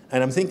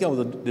 And I'm thinking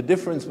of the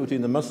difference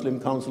between the Muslim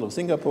Council of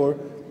Singapore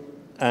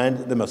and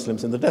the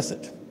Muslims in the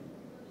desert.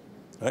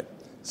 Right?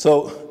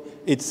 So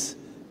it's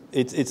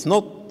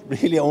not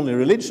really only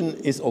religion,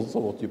 it's also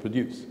what you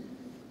produce.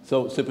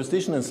 So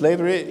superstition and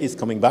slavery is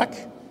coming back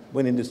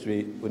when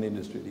industry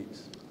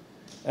leaves.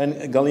 And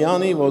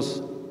Galliani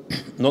was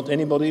not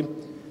anybody.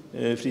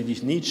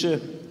 Friedrich Nietzsche,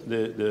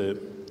 the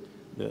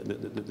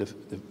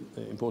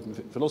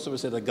important philosopher,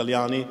 said that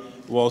Galliani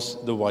was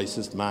the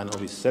wisest man of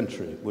his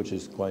century, which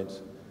is quite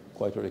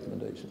a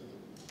recommendation.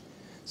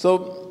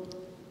 So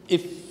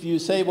if you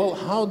say, well,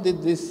 how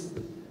did this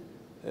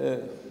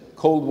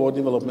Cold War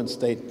development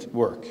state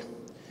work?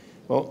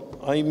 Well,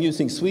 I'm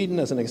using Sweden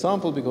as an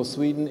example because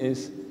Sweden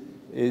it's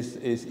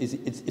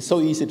so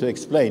easy to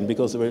explain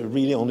because there were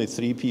really only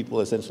three people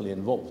essentially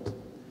involved.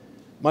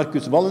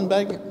 Marcus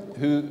Wallenberg,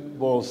 who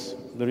was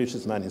the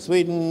richest man in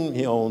Sweden,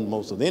 he owned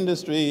most of the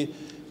industry,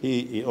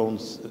 he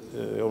owns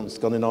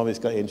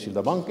Skandinaviska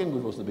Enskilda Banken,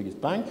 which was the biggest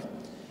bank,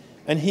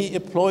 and he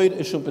employed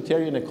a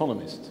Schumpeterian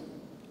economist,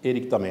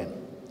 Erika,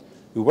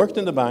 who worked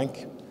in the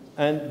bank,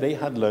 and they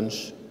had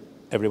lunch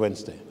every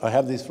Wednesday. I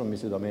have this from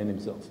Mr. Dahmén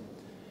himself.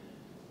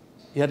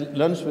 He had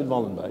lunch with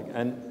Wallenberg,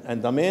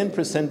 and Dahmén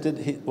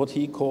presented what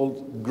he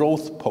called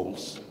growth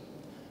poles,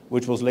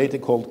 which was later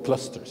called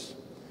clusters.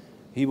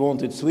 He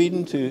wanted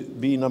Sweden to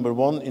be number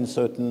one in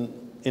certain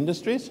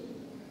industries,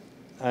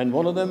 and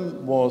one of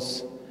them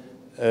was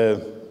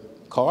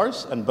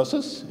cars and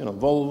buses, you know,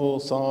 Volvo,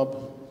 Saab,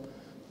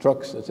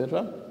 trucks,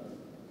 etc.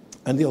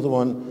 And the other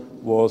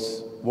one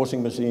was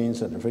washing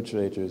machines and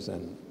refrigerators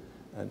and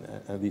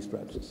these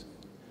branches.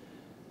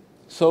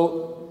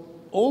 So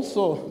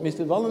also,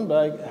 Mr.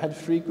 Wallenberg had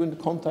frequent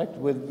contact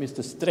with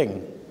Mr.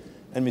 Sträng,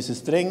 and Mr.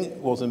 Sträng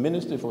was a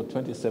minister for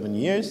 27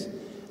 years,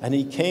 and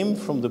he came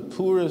from the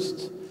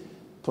poorest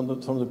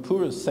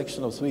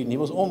section of Sweden. He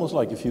was almost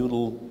like a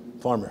feudal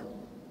farmer,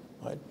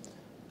 right?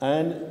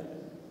 And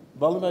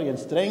Wallenberg and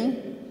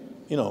Sträng,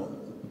 you know,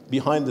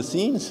 behind the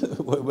scenes,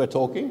 were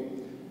talking,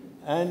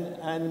 and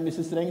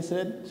Mr. Sträng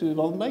said to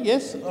Wallenberg,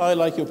 "Yes, I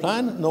like your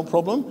plan, no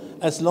problem,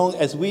 as long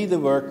as we, the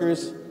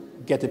workers,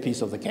 get a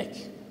piece of the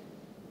cake."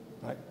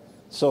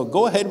 So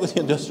go ahead with the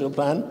industrial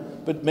plan,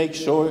 but make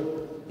sure,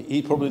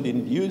 he probably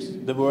didn't use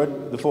the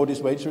word, the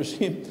 40s wage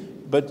regime,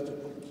 but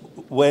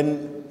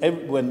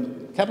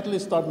when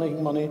capitalists start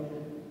making money,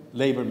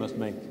 labor must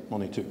make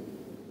money too.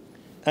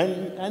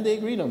 And they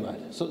agreed on that.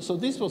 So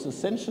this was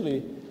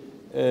essentially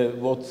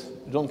what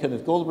John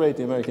Kenneth Galbraith,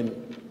 the American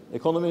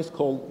economist,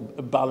 called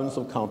a balance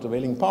of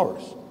countervailing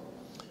powers.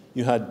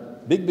 You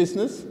had big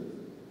business,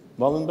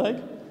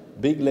 Wallenberg,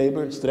 big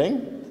labor,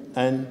 Sträng,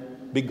 and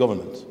big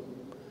government.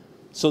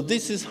 So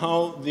this is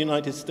how the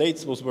United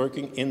States was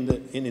working in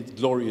its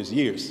glorious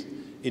years,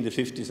 in the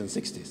 50s and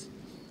 60s.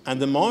 And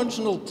the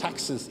marginal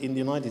taxes in the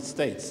United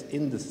States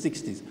in the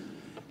 60s,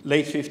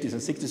 late 50s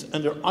and 60s,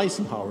 under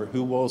Eisenhower,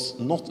 who was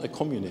not a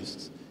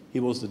communist, he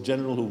was the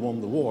general who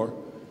won the war,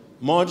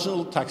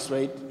 marginal tax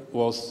rate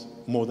was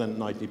more than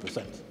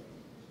 90%.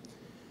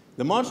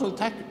 The marginal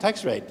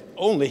tax rate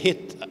only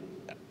hit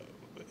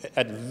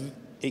at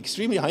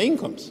extremely high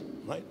incomes,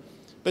 right?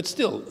 But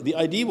still, the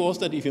idea was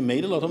that if you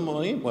made a lot of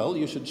money, well,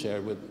 you should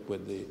share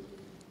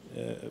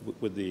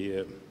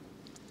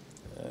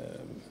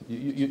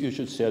you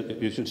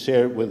should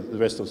share with the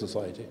rest of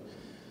society.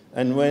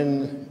 And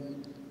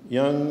when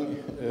young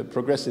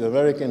progressive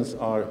Americans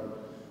are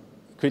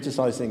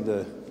criticizing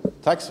the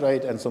tax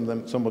rate, and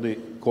somebody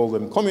called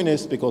them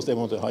communists because they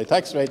want a high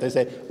tax rate, they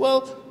say,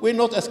 well, we're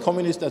not as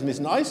communist as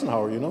Mr.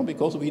 Eisenhower, you know,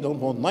 because we don't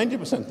want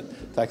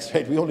 90% tax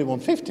rate, we only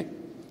want 50.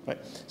 Right?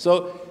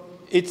 So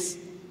it's,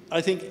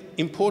 I think,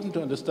 important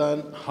to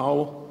understand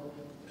how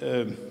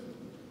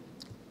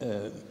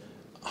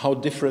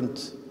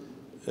different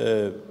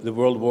the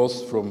world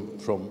was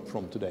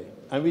from today.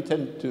 And we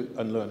tend to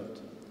unlearn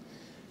it.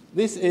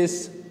 This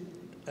is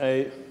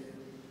a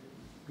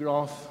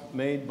graph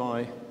made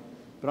by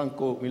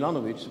Branko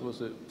Milanovic, who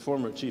was a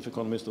former chief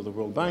economist of the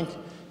World Bank.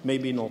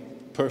 Maybe not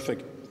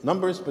perfect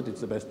numbers, but it's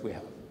the best we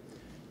have.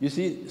 You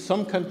see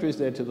some countries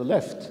there to the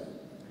left,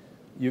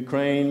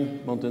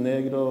 Ukraine,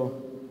 Montenegro,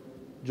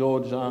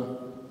 Georgia.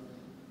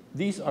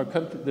 These are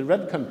the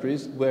red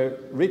countries were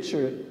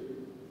richer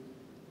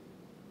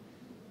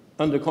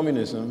under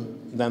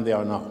communism than they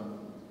are now.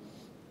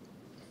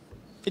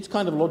 It's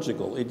kind of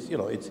logical. It's, you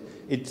know,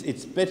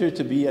 it's better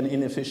to be an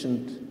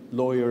inefficient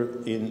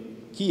lawyer in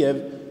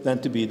Kiev than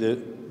to be the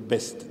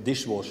best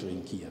dishwasher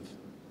in Kiev,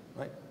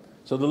 right?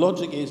 So the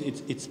logic is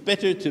it's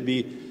better to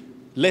be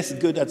less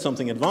good at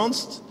something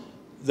advanced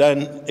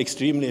than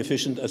extremely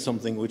efficient at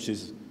something which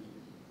is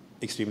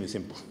extremely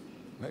simple,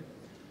 right?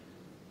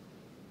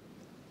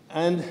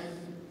 And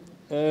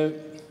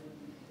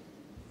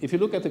if you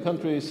look at the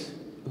countries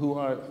who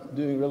are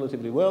doing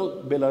relatively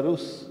well,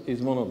 Belarus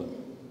is one of them.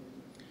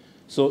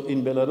 So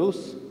in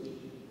Belarus,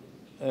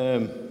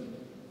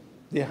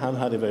 they have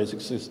had a very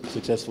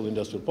successful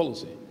industrial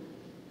policy.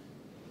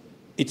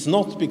 It's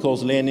not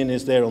because Lenin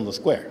is there on the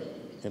square,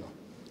 you know.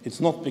 It's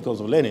not because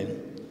of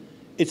Lenin.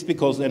 It's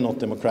because they're not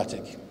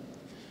democratic.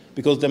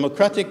 Because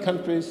democratic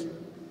countries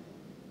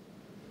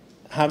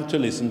have to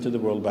listen to the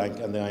World Bank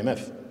and the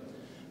IMF.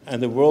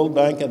 And the World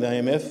Bank and the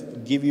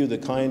IMF give you the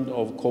kind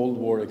of Cold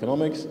War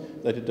economics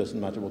that it doesn't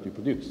matter what you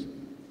produce.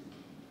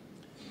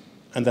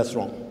 And that's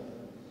wrong.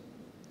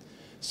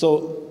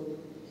 So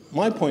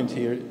my point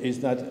here is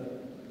that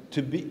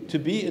to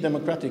be a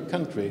democratic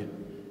country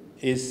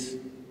is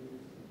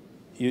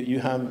you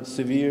have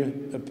severe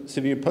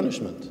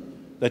punishment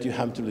that you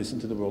have to listen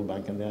to the World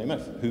Bank and the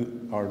IMF, who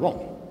are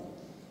wrong.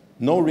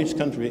 No rich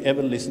country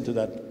ever listened to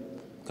that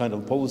kind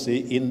of policy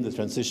in the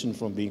transition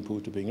from being poor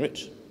to being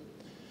rich.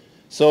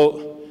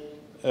 So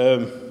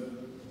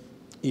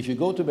if you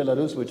go to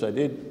Belarus, which I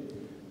did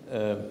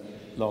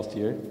last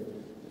year,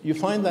 you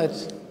find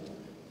that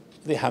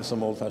they have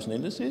some old-fashioned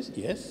industries,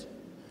 yes,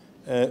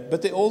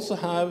 but they also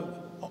have,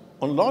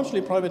 on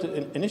largely private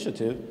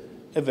initiative,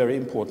 a very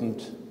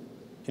important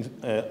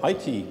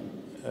IT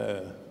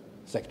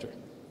sector.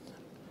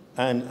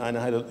 And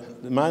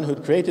the man who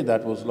created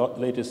that was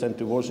later sent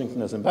to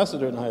Washington as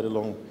ambassador, and I had a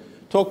long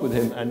talk with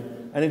him,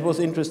 and it was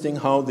interesting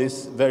how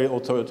this very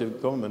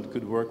authoritative government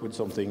could work with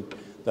something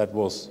that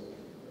was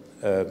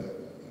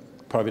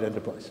private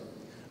enterprise.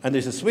 And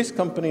there's a Swiss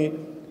company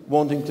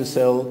wanting to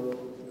sell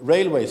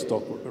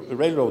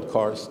railroad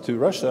cars to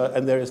Russia,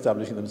 and they're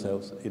establishing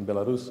themselves in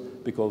Belarus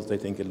because they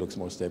think it looks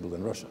more stable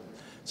than Russia.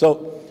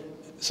 So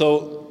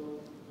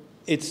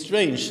it's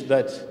strange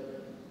that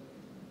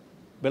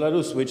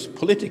Belarus, which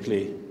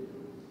politically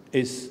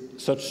is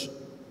such,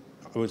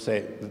 I would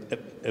say,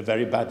 a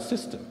very bad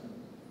system,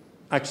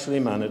 actually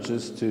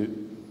manages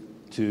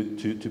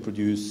to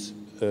produce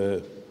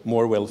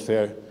more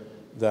welfare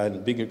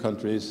than bigger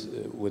countries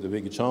with a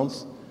bigger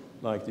chance,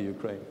 like the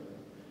Ukraine.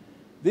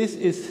 This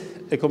is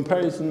a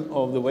comparison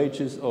of the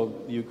wages of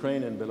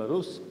Ukraine and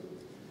Belarus.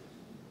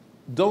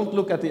 Don't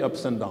look at the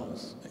ups and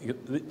downs.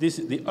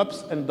 The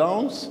ups and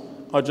downs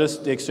are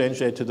just the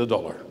exchange rate to the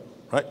dollar,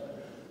 right?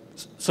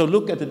 So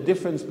look at the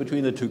difference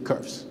between the two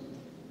curves,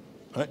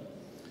 right?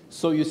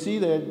 So you see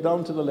there,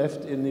 down to the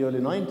left in the early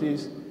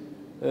 90s,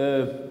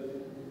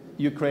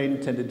 Ukraine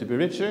tended to be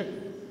richer,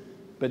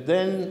 but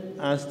then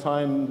as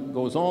time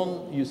goes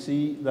on, you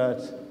see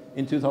that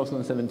in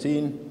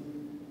 2017,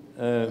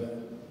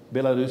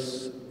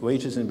 Belarus,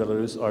 wages in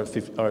Belarus are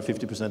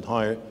 50%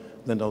 higher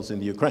than those in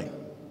the Ukraine,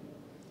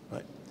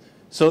 right?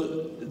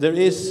 So there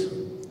is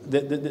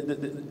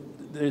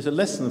a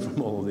lesson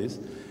from all of this,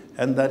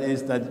 and that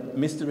is that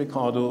Mr.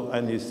 Ricardo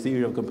and his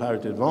theory of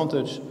comparative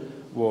advantage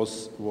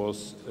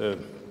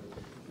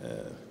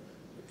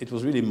it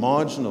was really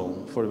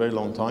marginal for a very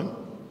long time.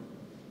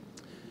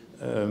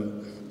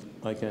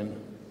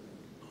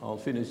 I'll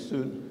finish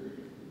soon.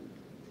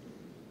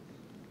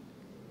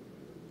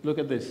 look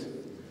at this.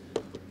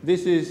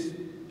 This is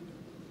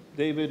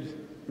David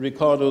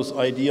Ricardo's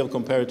idea of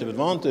comparative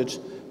advantage,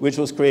 which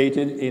was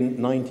created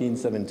in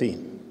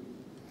 1917.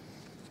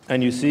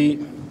 And you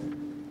see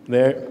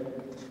there,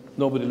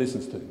 nobody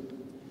listens to him.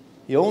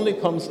 He only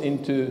comes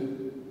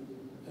into,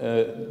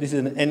 this is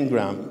an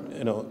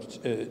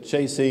n-gram,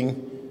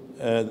 chasing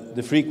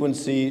the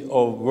frequency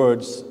of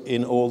words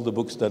in all the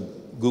books that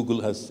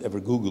Google has ever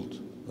Googled,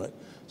 right?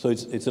 So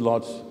it's a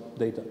large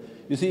data.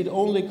 You see, it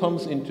only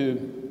comes into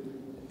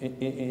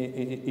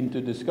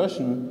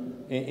discussion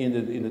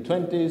in the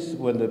 20s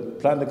when the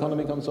planned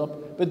economy comes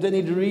up, but then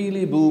it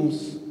really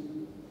booms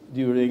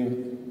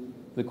during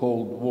the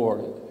Cold War,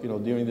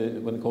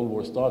 when the Cold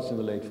War starts in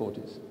the late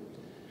 40s.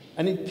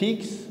 And it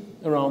peaks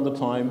around the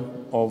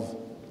time of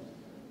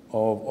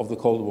the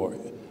Cold War.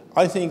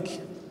 I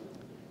think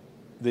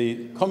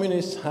the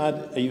communists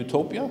had a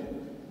utopia,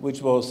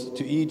 which was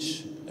to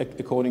each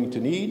according to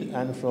need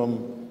and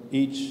from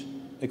each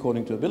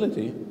according to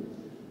ability.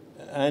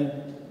 And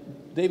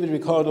David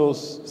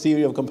Ricardo's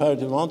theory of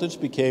comparative advantage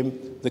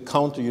became the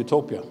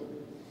counter-utopia.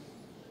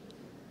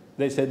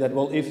 They said that,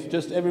 well, if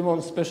just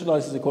everyone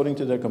specializes according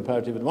to their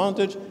comparative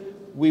advantage,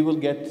 we will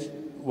get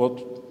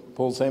what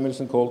Paul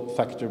Samuelson called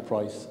factor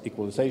price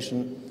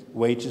equalization.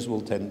 Wages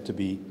will tend to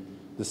be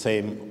the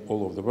same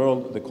all over the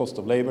world. The cost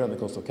of labor and the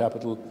cost of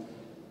capital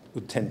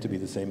would tend to be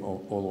the same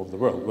all over the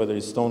world, whether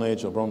it's Stone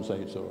Age or Bronze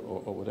Age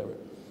or whatever.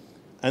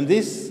 And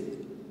this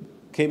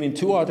came in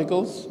 2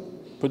 articles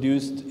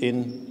produced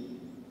in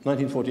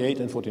 1948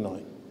 and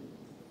 49.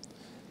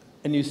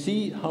 And you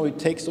see how it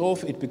takes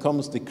off. It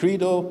becomes the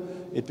credo.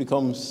 It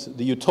becomes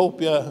the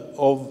utopia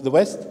of the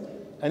West.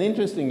 And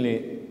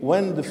interestingly,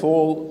 when the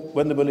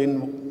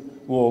Berlin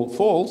Wall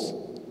falls,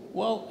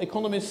 well,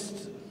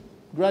 economists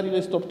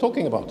gradually stop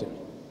talking about it.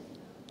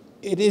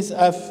 It is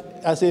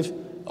as if,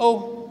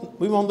 oh,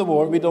 we won the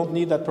war, we don't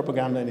need that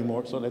propaganda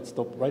anymore, so let's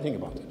stop writing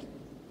about it.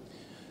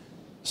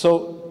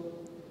 So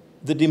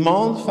the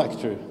demand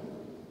factor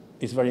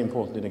is very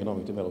important in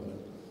economic development.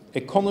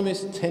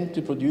 Economists tend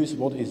to produce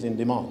what is in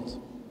demand,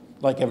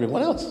 like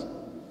everyone else.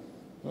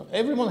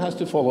 Everyone has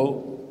to follow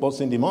what's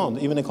in demand,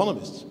 even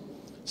economists.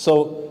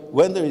 So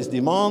when there is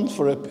demand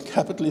for a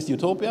capitalist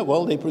utopia,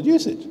 well, they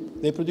produce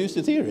it. They produce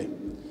the theory.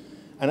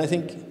 And I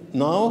think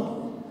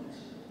now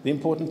the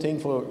important thing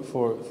for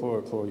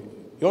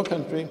your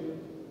country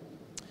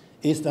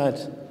is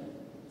that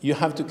you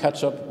have to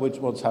catch up with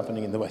what's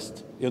happening in the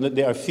West.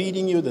 They are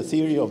feeding you the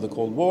theory of the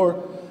Cold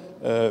War.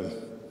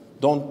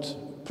 Don't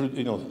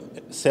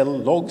sell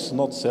logs,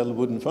 not sell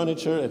wooden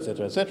furniture,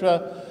 etc.,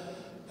 etc.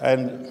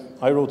 And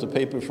I wrote a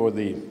paper for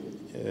the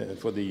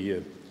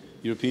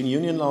European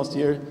Union last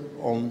year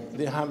on,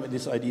 they have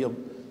this idea of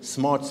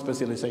smart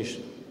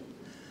specialization.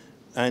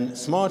 And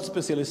smart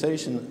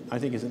specialization, I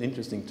think, is an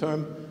interesting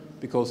term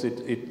because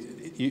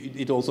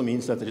it also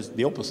means that there is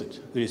the opposite.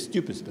 There is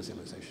stupid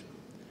specialization.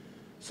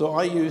 So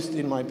I used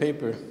in my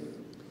paper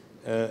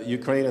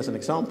Ukraine as an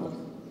example.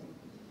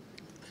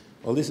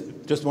 Well, this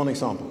is just one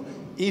example.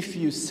 If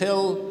you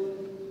sell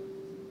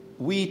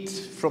wheat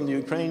from the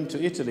Ukraine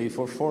to Italy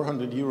for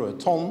 400 euro a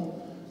ton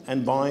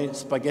and buy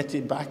spaghetti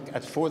back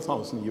at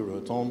 4,000 euro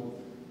a ton,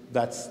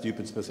 that's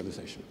stupid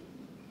specialization.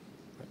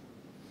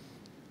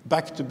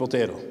 Back to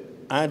Botero.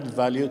 Add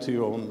value to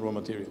your own raw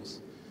materials.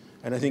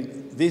 And I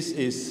think this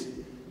is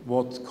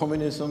what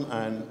communism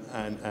and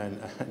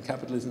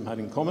capitalism had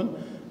in common,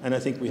 and I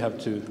think we have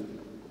to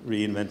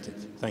reinvent it.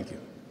 Thank you.